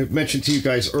 I mentioned to you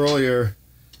guys earlier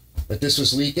that this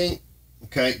was leaking.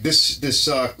 Okay, this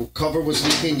cover was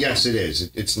leaking. Yes, it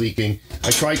is. It's leaking. I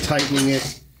tried tightening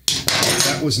it.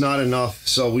 That was not enough,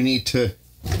 so we need to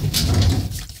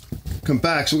come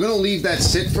back. So we're going to leave that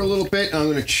sit for a little bit. I'm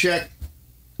going to check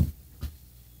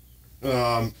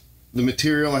the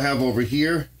material I have over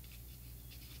here,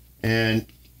 and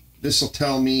this will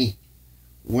tell me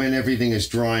when everything is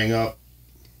drying up,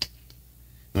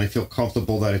 and I feel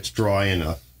comfortable that it's dry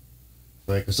enough,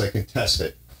 right? Because I can test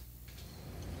it.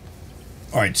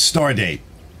 All right, star date.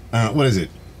 What is it?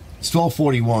 It's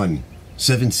 12/41,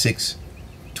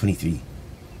 7/6/23.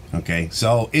 Okay,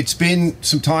 so it's been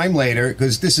some time later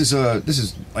because this is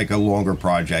like a longer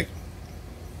project.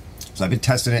 So I've been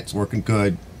testing it. It's working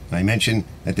good. I mentioned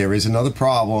that there is another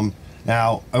problem.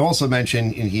 Now, I also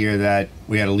mentioned in here that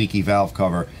we had a leaky valve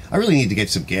cover. I really need to get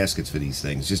some gaskets for these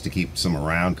things just to keep some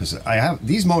around because I have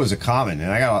these motors are common, and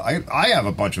I have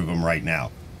a bunch of them right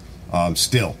now,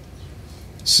 still.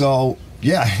 So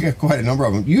yeah, I got quite a number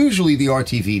of them. Usually the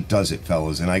RTV does it,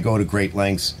 fellas, and I go to great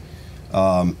lengths.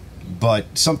 But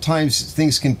sometimes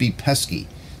things can be pesky.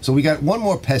 So we got one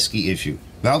more pesky issue.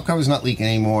 Valve cover's not leaking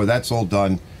anymore. That's all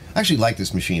done. I actually like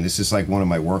this machine. This is like one of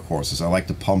my workhorses. I like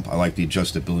the pump. I like the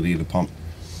adjustability of the pump.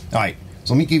 All right,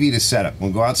 so let me give you the setup.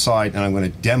 We'll go outside and I'm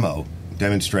going to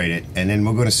demonstrate it, and then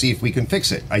we're going to see if we can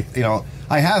fix it.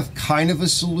 I have kind of a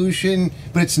solution,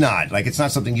 but it's not. Like, it's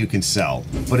not something you can sell,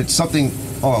 but it's something.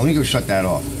 Hold on, let me go shut that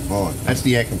off. Hold on. That's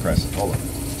the air compressor. Hold on.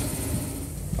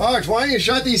 Arch, why don't you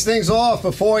shut these things off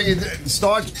before you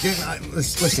start?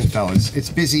 Listen, fellas, it's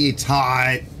busy, it's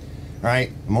hot,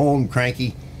 right? I'm old and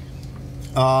cranky.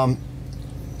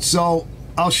 So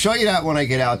I'll show you that when I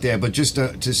get out there, but just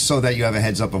so that you have a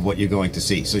heads up of what you're going to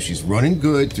see. So she's running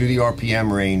good through the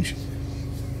RPM range.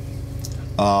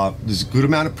 There's a good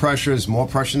amount of pressure. There's more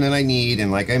pressure than I need,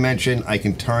 and like I mentioned, I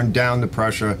can turn down the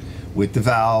pressure with the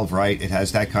valve, right? It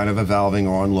has that kind of a valving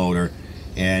or unloader.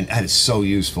 And that is so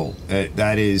useful.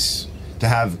 That is to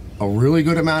have a really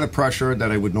good amount of pressure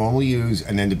that I would normally use,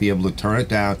 and then to be able to turn it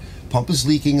down. Pump is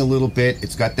leaking a little bit.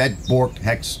 It's got that borked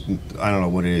hex, I don't know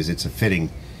what it is. It's a fitting.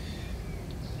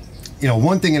 You know,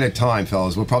 one thing at a time,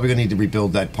 fellas. We're probably going to need to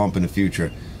rebuild that pump in the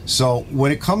future. So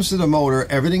when it comes to the motor,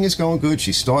 everything is going good.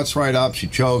 She starts right up. She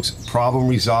chokes. Problem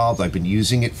resolved. I've been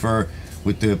using it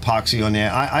with the epoxy on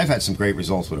there. I've had some great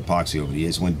results with epoxy over the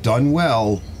years. When done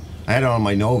well, I had it on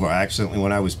my Nova. Accidentally,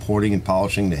 when I was porting and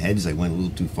polishing the heads, I went a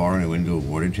little too far and I went into a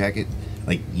water jacket,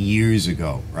 like years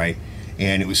ago, right?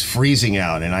 And it was freezing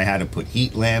out, and I had to put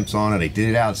heat lamps on it. I did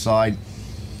it outside.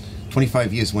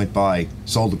 25 years went by,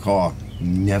 sold the car,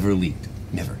 never leaked.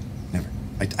 Never.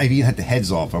 I even had the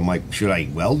heads off. I'm like, should I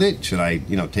weld it? Should I,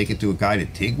 take it to a guy to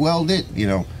TIG weld it?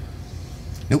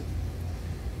 Nope.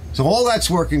 So all that's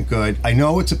working good. I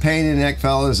know it's a pain in the neck,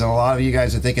 fellas, and a lot of you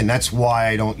guys are thinking that's why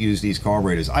I don't use these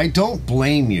carburetors. I don't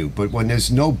blame you, but when there's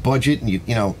no budget, and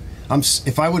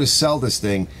if I were to sell this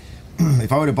thing,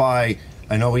 if I were to buy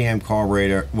an OEM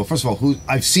carburetor, well, first of all,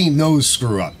 I've seen those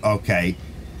screw up. Okay,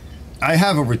 I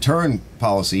have a return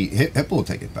policy. HIPA will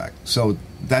take it back, so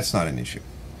that's not an issue.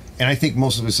 And I think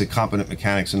most of us are competent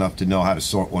mechanics enough to know how to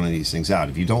sort one of these things out.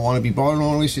 If you don't want to be bothered, don't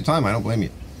want to waste your time, I don't blame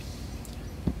you.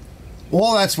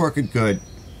 All that's working good.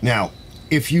 Now,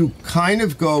 if you kind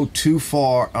of go too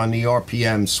far on the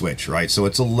RPM switch, right? So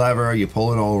it's a lever, you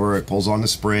pull it over, it pulls on the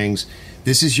springs.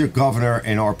 This is your governor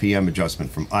and RPM adjustment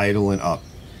from idle and up.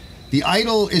 The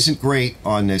idle isn't great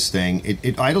on this thing.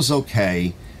 It idles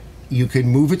okay. You can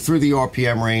move it through the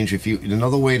RPM range.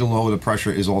 Another way to lower the pressure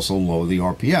is also lower the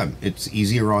RPM. It's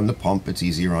easier on the pump, it's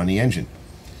easier on the engine.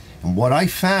 And what I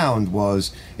found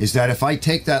is that if I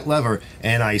take that lever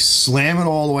and I slam it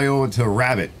all the way over to a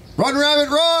rabbit, run, rabbit,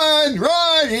 run,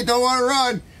 run, you don't want to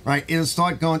run, right? It'll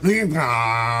start going, right?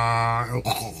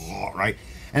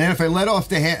 And then if I let off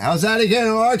the hand, how's that again,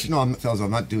 Arch? No, fellas, I'm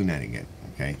not doing that again,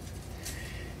 okay?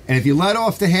 And if you let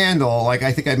off the handle, like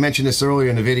I think I mentioned this earlier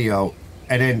in the video,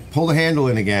 and then pull the handle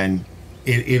in again,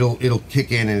 it'll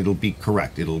kick in and it'll be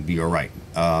correct. It'll be all right.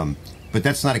 But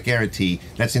that's not a guarantee.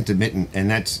 That's intermittent,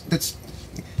 and that's.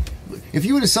 If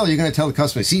you were to sell, you're going to tell the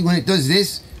customer, see, when it does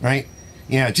this, right?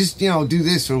 Yeah, just do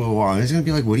this for a little while. And it's going to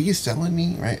be like, what are you selling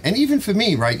me, right? And even for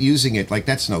me, right, using it, like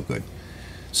that's no good.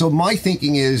 So my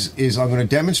thinking is I'm going to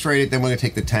demonstrate it, then we're going to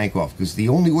take the tank off, because the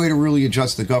only way to really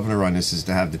adjust the governor on this is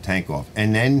to have the tank off,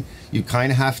 and then you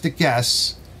kind of have to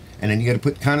guess. And then you got to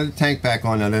put kind of the tank back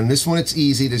on. And then this one, it's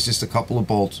easy. There's just a couple of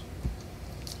bolts.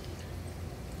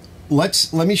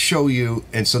 Let me show you.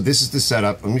 And so this is the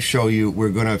setup. Let me show you. We're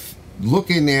going to look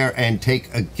in there and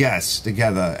take a guess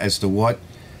together as to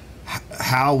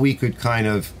how we could kind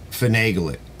of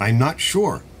finagle it. I'm not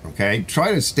sure. Okay,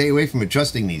 try to stay away from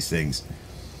adjusting these things.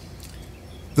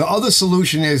 The other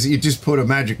solution is you just put a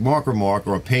magic marker mark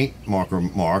or a paint marker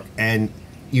mark, and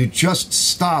you just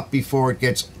stop before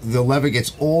the lever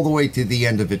gets all the way to the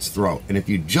end of its throat. And if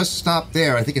you just stop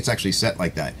there, I think it's actually set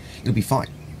like that, it'll be fine.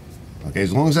 Okay,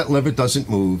 as long as that lever doesn't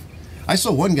move. I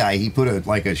saw one guy, he put a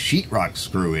sheetrock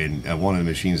screw in at one of the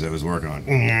machines that I was working on.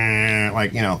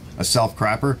 Like, a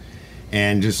self-crapper.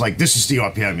 And just like, this is the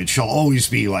RPM, it shall always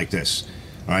be like this,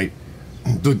 right?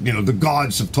 The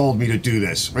gods have told me to do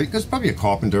this, right? Because probably a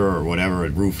carpenter or whatever, a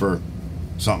roofer,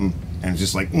 something. And it's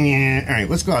just like, all right,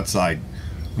 let's go outside.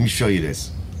 Let me show you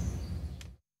this.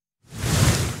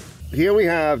 Here we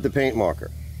have the paint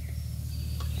marker,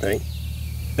 right?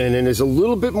 And then there's a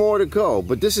little bit more to go,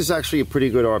 but this is actually a pretty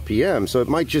good RPM, so it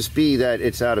might just be that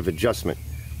it's out of adjustment.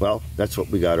 Well, that's what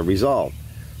we got to resolve.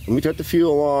 Let me turn the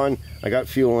fuel on. I got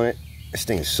fuel in it. This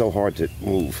thing is so hard to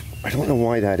move. I don't know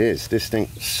why that is. This thing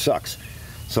sucks.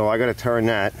 So I got to turn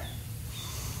that.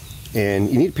 And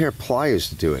you need a pair of pliers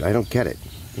to do it. I don't get it.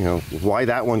 Why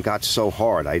that one got so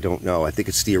hard, I don't know. I think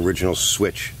it's the original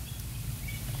switch.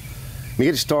 Let me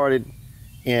get it started,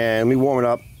 and let me warm it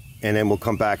up, and then we'll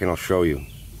come back and I'll show you.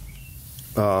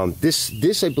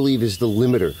 This I believe is the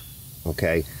limiter,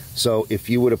 okay? So if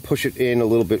you were to push it in a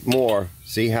little bit more,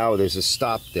 see how there's a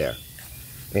stop there.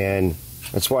 And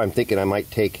that's why I'm thinking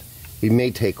we may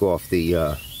take off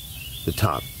the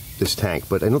top, this tank,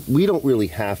 but we don't really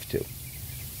have to.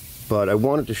 But I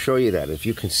wanted to show you that, if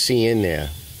you can see in there.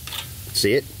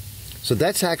 See it? So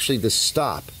that's actually the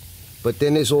stop. But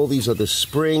then there's all these other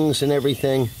springs and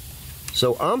everything.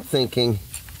 So I'm thinking,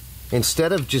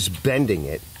 instead of just bending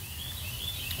it,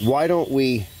 why don't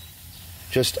we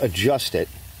just adjust it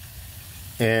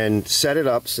and set it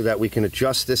up so that we can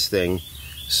adjust this thing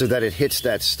so that it hits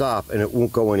that stop and it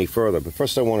won't go any further. But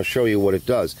first I want to show you what it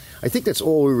does. I think that's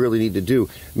all we really need to do.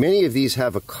 Many of these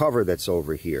have a cover that's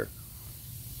over here.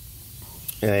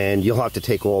 And you'll have to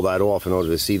take all that off in order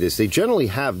to see this. They generally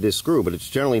have this screw, but it's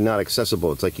generally not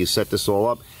accessible. It's like you set this all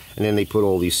up, and then they put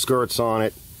all these skirts on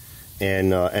it,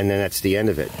 and then that's the end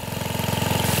of it.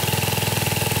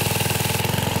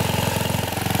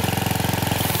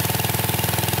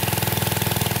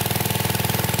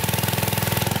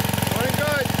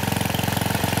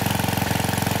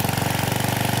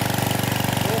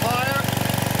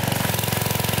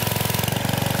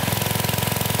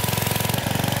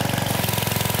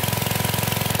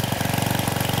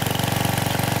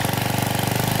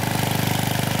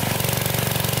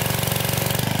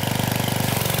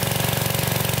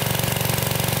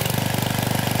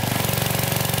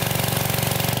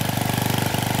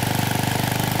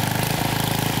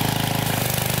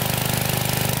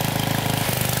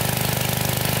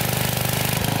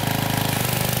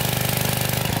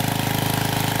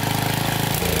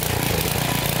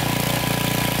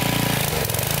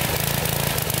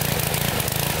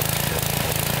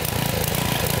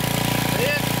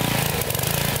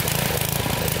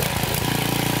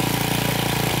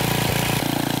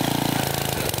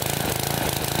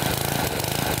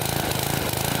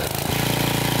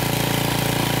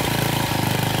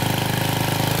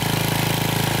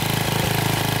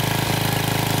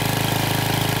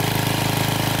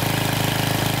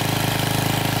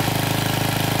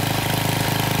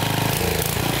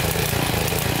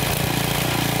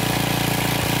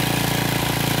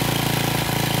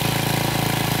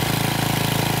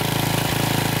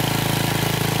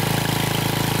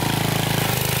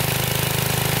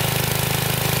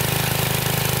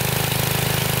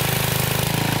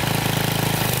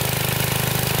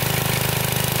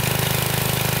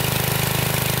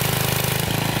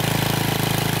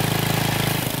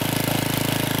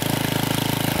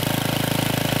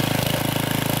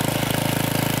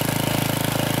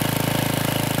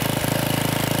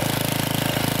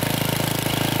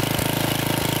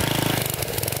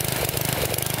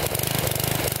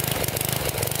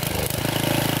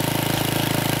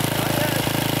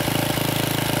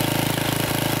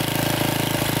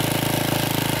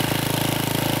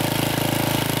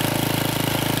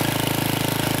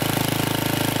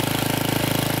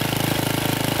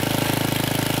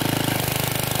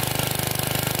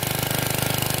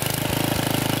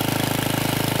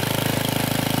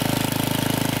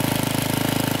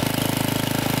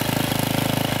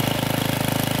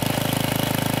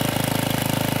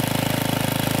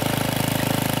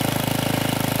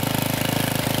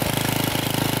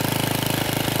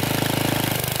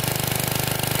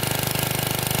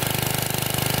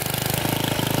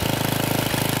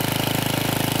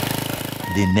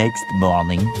 The next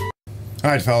morning.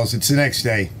 All right, fellas, it's the next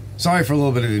day. Sorry for a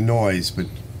little bit of the noise, but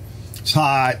it's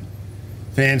hot.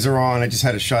 Fans are on. I just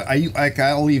had to shut.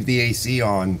 I'll leave the AC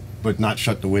on, but not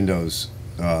shut the windows,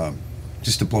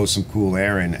 just to blow some cool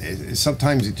air in.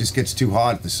 Sometimes it just gets too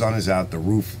hot. If the sun is out, the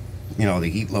roof, you know, the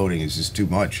heat loading is just too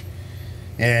much.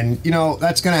 And you know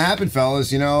that's gonna happen,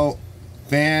 fellas. You know,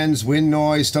 fans, wind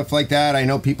noise, stuff like that. I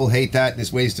know people hate that, and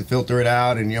there's ways to filter it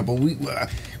out. And you know, but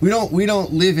we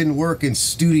don't live and work in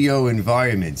studio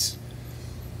environments.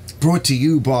 Brought to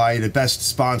you by the best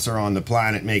sponsor on the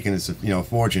planet, making us a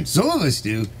fortune. Some of us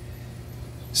do.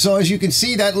 So as you can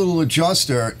see, that little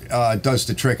adjuster does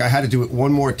the trick. I had to do it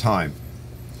one more time.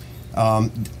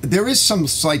 There is some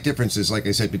slight differences, like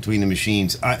I said, between the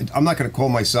machines. I'm not going to call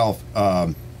myself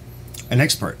an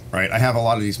expert, right? I have a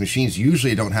lot of these machines.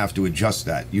 Usually I don't have to adjust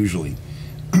that, usually,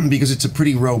 because it's a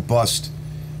pretty robust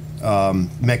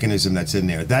mechanism that's in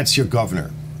there. That's your governor.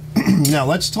 Now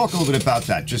let's talk a little bit about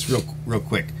that, just real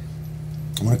quick.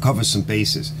 I want to cover some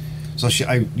bases. So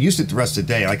I used it the rest of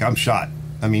the day. Like, I'm shot.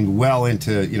 I mean, well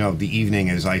into the evening,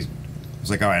 as I was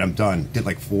like, all right, I'm done. Did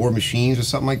like 4 machines or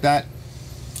something like that.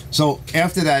 So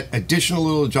after that additional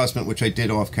little adjustment, which I did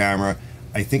off camera,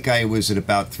 I think I was at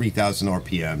about 3,000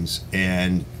 RPMs,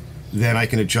 and then I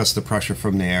can adjust the pressure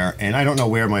from there. And I don't know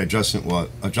where my adjustment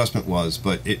was,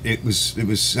 but it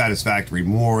was satisfactory,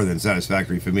 more than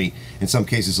satisfactory for me. In some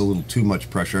cases, a little too much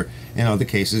pressure. In other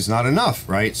cases, not enough,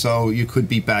 right? So you could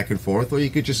be back and forth, or you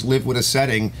could just live with a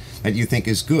setting that you think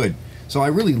is good. So I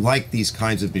really like these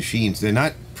kinds of machines. They're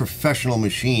not professional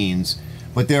machines,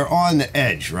 but they're on the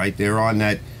edge, right? They're on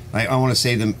that. I want to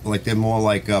say them like they're more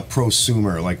like a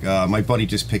prosumer. Like my buddy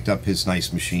just picked up his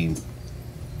nice machine.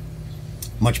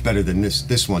 Much better than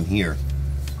this one here,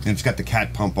 and it's got the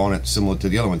cat pump on it, similar to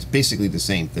the other ones. Basically the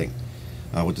same thing,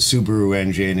 with the Subaru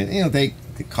engine, and they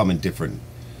come in different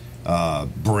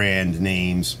brand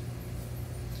names.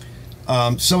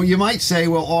 So you might say,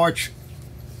 well, Arch,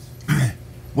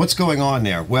 what's going on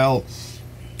there? Well,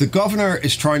 the governor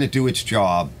is trying to do its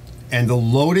job, and the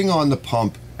loading on the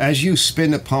pump as you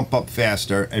spin the pump up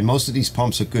faster, and most of these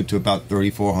pumps are good to about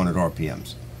 3,400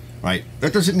 RPMs, right?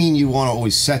 That doesn't mean you want to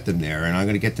always set them there, and I'm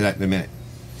going to get to that in a minute.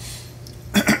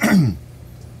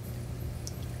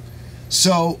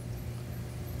 So,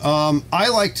 I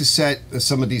like to set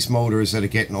some of these motors that are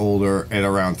getting older at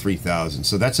around 3,000.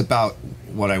 So that's about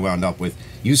what I wound up with.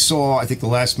 You saw, I think the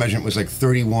last measurement was like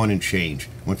 31 and change.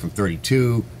 Went from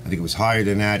 32. I think it was higher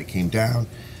than that. It came down.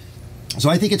 So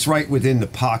I think it's right within the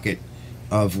pocket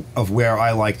of where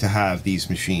I like to have these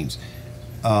machines.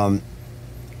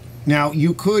 Now,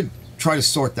 you could try to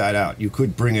sort that out. You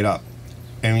could bring it up.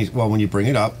 And, well, when you bring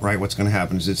it up, right, what's going to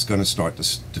happen is it's going to start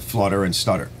to flutter and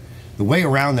stutter. The way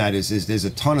around that is there's a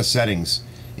ton of settings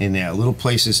in there, little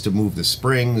places to move the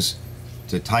springs,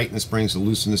 to tighten the springs, to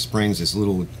loosen the springs. There's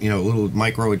little, little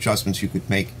micro adjustments you could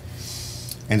make,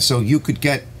 and so you could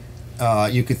get,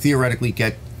 you could theoretically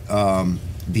get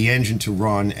the engine to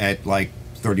run at like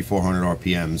 3,400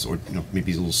 RPMs, or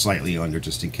maybe a little slightly under,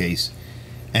 just in case,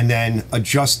 and then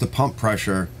adjust the pump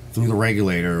pressure through the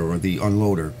regulator or the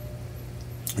unloader.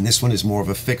 And this one is more of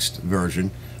a fixed version.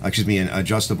 Excuse me, an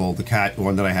adjustable. The Cat, the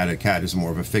one that I had at Cat, is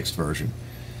more of a fixed version.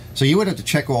 So you would have to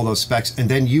check all those specs, and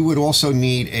then you would also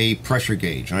need a pressure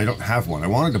gauge. And I don't have one. I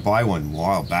wanted to buy one a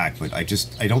while back, but I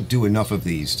don't do enough of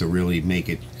these to really make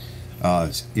it,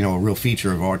 a real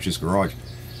feature of Arch's Garage.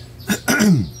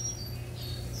 And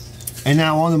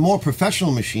now on the more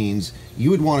professional machines,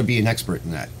 you would want to be an expert in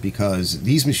that, because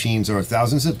these machines are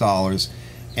thousands of dollars,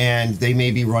 and they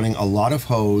may be running a lot of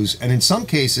hose, and in some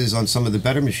cases on some of the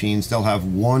better machines they'll have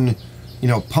one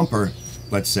pumper,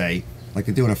 let's say, like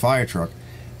they do in a fire truck,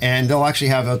 and they'll actually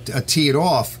have a tee it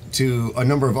off to a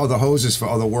number of other hoses for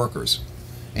other workers,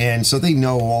 and so they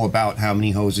know all about how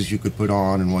many hoses you could put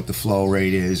on and what the flow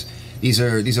rate is. These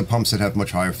are pumps that have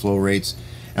much higher flow rates,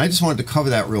 and I just wanted to cover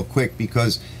that real quick,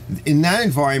 because in that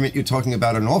environment you're talking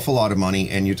about an awful lot of money,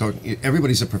 and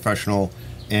everybody's a professional,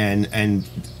 and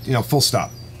full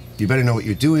stop. You better know what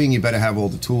you're doing. You better have all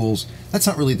the tools. That's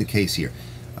not really the case here.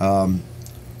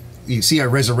 You see, I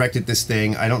resurrected this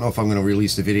thing. I don't know if I'm going to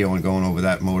release the video on going over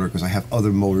that motor, because I have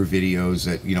other motor videos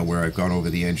that where I've gone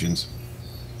over the engines.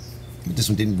 But this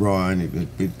one didn't run.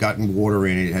 It gotten water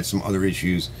in it. It had some other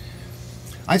issues.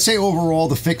 I'd say overall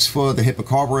the fix for the HIPA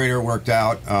carburetor worked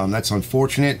out. That's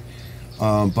unfortunate,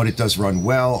 but it does run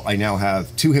well. I now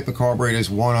have 2 HIPA carburetors,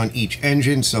 one on each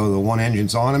engine, so the one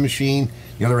engine's on a machine,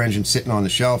 the other engine's sitting on the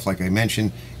shelf, like I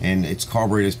mentioned, and its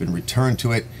carburetor has been returned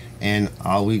to it, and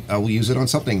I will use it on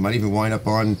something. It might even wind up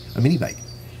on a mini bike.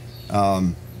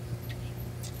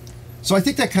 So I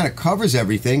think that kind of covers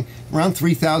everything. Around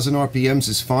 3,000 RPMs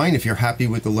is fine if you're happy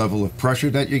with the level of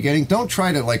pressure that you're getting. Don't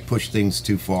try to push things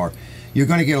too far. You're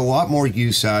going to get a lot more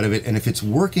use out of it, and if it's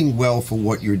working well for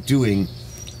what you're doing,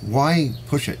 why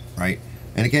push it, right?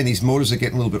 And again, these motors are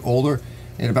getting a little bit older,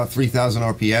 at about 3,000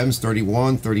 RPMs,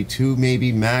 31, 32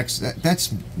 maybe max.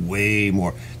 That's way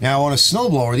more. Now on a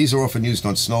snowblower, these are often used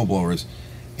on snowblowers,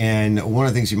 and one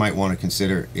of the things you might want to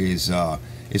consider is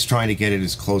trying to get it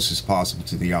as close as possible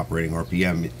to the operating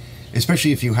RPM,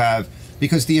 especially if you have,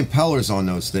 because the impellers on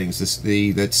those things,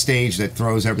 that stage that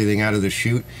throws everything out of the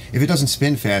chute, if it doesn't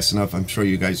spin fast enough, I'm sure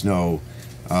you guys know,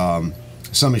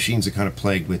 some machines are kind of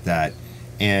plagued with that.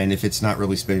 And if it's not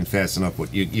really spinning fast enough,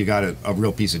 you got a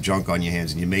real piece of junk on your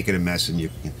hands, and you're making a mess. And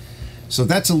so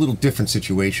that's a little different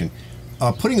situation.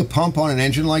 Putting a pump on an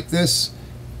engine like this,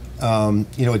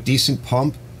 a decent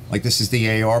pump, like this is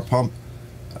the AR pump.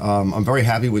 I'm very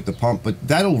happy with the pump, but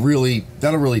that'll really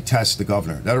test the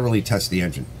governor. That'll really test the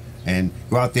engine. And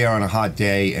go out there on a hot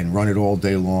day and run it all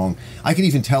day long. I can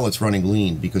even tell it's running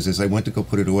lean, because as I went to go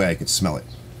put it away, I could smell it.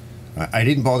 I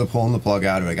didn't bother pulling the plug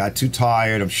out of it. I got too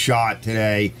tired. I'm shot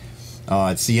today.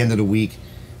 It's the end of the week,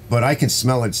 but I can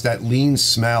smell it. It's that lean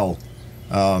smell.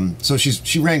 So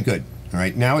she ran good. All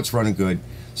right, now it's running good.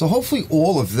 So hopefully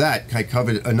all of that I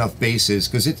covered enough bases,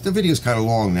 because the video's kind of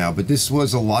long now, but this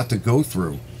was a lot to go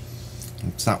through.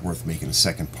 It's not worth making a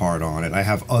second part on it. I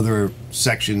have other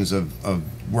sections of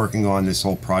working on this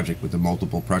whole project with the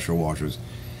multiple pressure washers.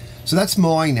 So that's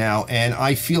mine now, and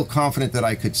I feel confident that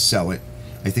I could sell it.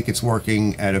 I think it's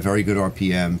working at a very good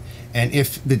RPM, and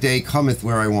if the day cometh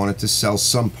where I wanted to sell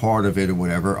some part of it or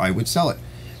whatever, I would sell it.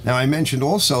 Now, I mentioned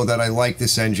also that I like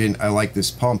this engine, I like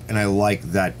this pump, and I like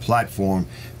that platform,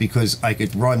 because I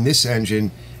could run this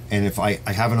engine, and if I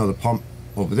have another pump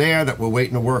over there that we're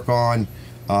waiting to work on,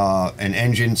 an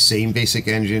engine, same basic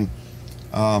engine,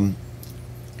 and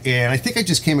I think I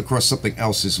just came across something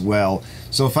else as well.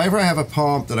 So if I ever have a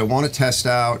pump that I want to test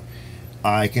out,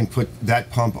 I can put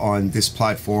that pump on this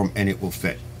platform and it will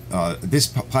fit. this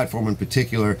platform in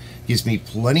particular gives me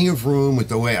plenty of room with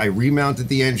the way I remounted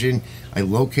the engine. I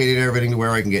located everything to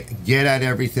where I can get at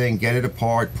everything, get it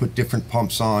apart, put different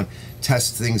pumps on,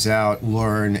 test things out,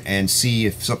 learn, and see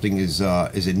if something is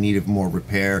in need of more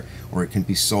repair or it can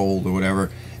be sold or whatever.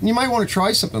 And you might want to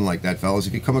try something like that, fellas,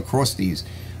 if you come across these.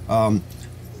 I'm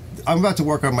about to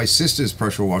work on my sister's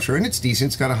pressure washer, and it's decent.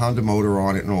 It's got a Honda motor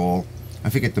on it and all. I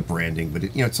forget the branding, but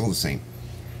it's all the same.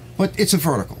 But it's a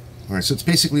vertical. All right, so it's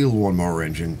basically a lawnmower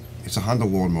engine. It's a Honda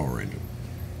lawnmower engine.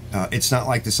 It's not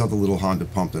like this other little Honda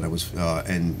pump that I was,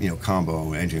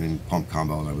 combo engine and pump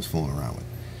combo that I was fooling around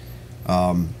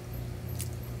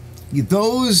with.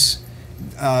 Those,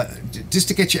 just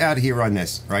to get you out of here on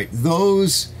this, right?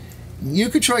 Those, you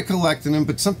could try collecting them,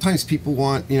 but sometimes people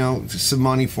want, some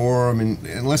money for them, and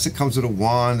unless it comes with a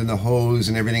wand and a hose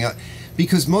and everything else,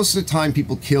 because most of the time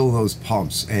people kill those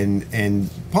pumps, and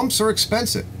pumps are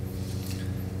expensive.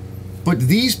 But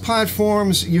these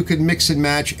platforms, you could mix and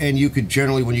match, and you could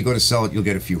generally, when you go to sell it, you'll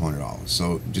get a few $100s.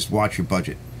 So just watch your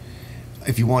budget.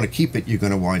 If you want to keep it, you're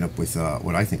going to wind up with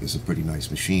what I think is a pretty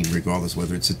nice machine, regardless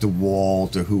whether it's a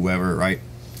DeWalt or whoever, right?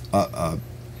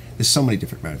 There's so many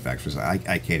different manufacturers. I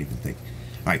can't even think.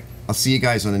 All right, I'll see you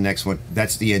guys on the next one.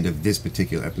 That's the end of this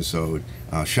particular episode.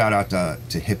 Shout out to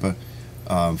HIPA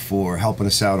for helping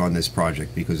us out on this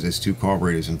project, because there's 2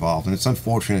 carburetors involved, and it's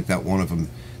unfortunate that one of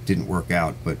them didn't work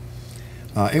out, but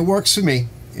it works for me,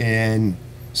 and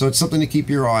so it's something to keep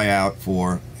your eye out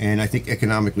for, and I think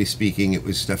economically speaking, it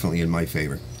was definitely in my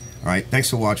favor. All right, thanks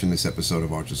for watching this episode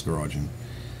of Archer's Garage, and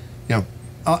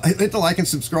hit the like and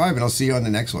subscribe, and I'll see you on the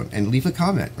next one, and leave a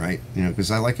comment, right?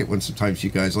 Because I like it when sometimes you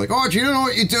guys are like, oh, you don't know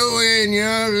what you're doing,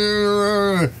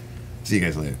 yeah. See you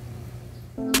guys later.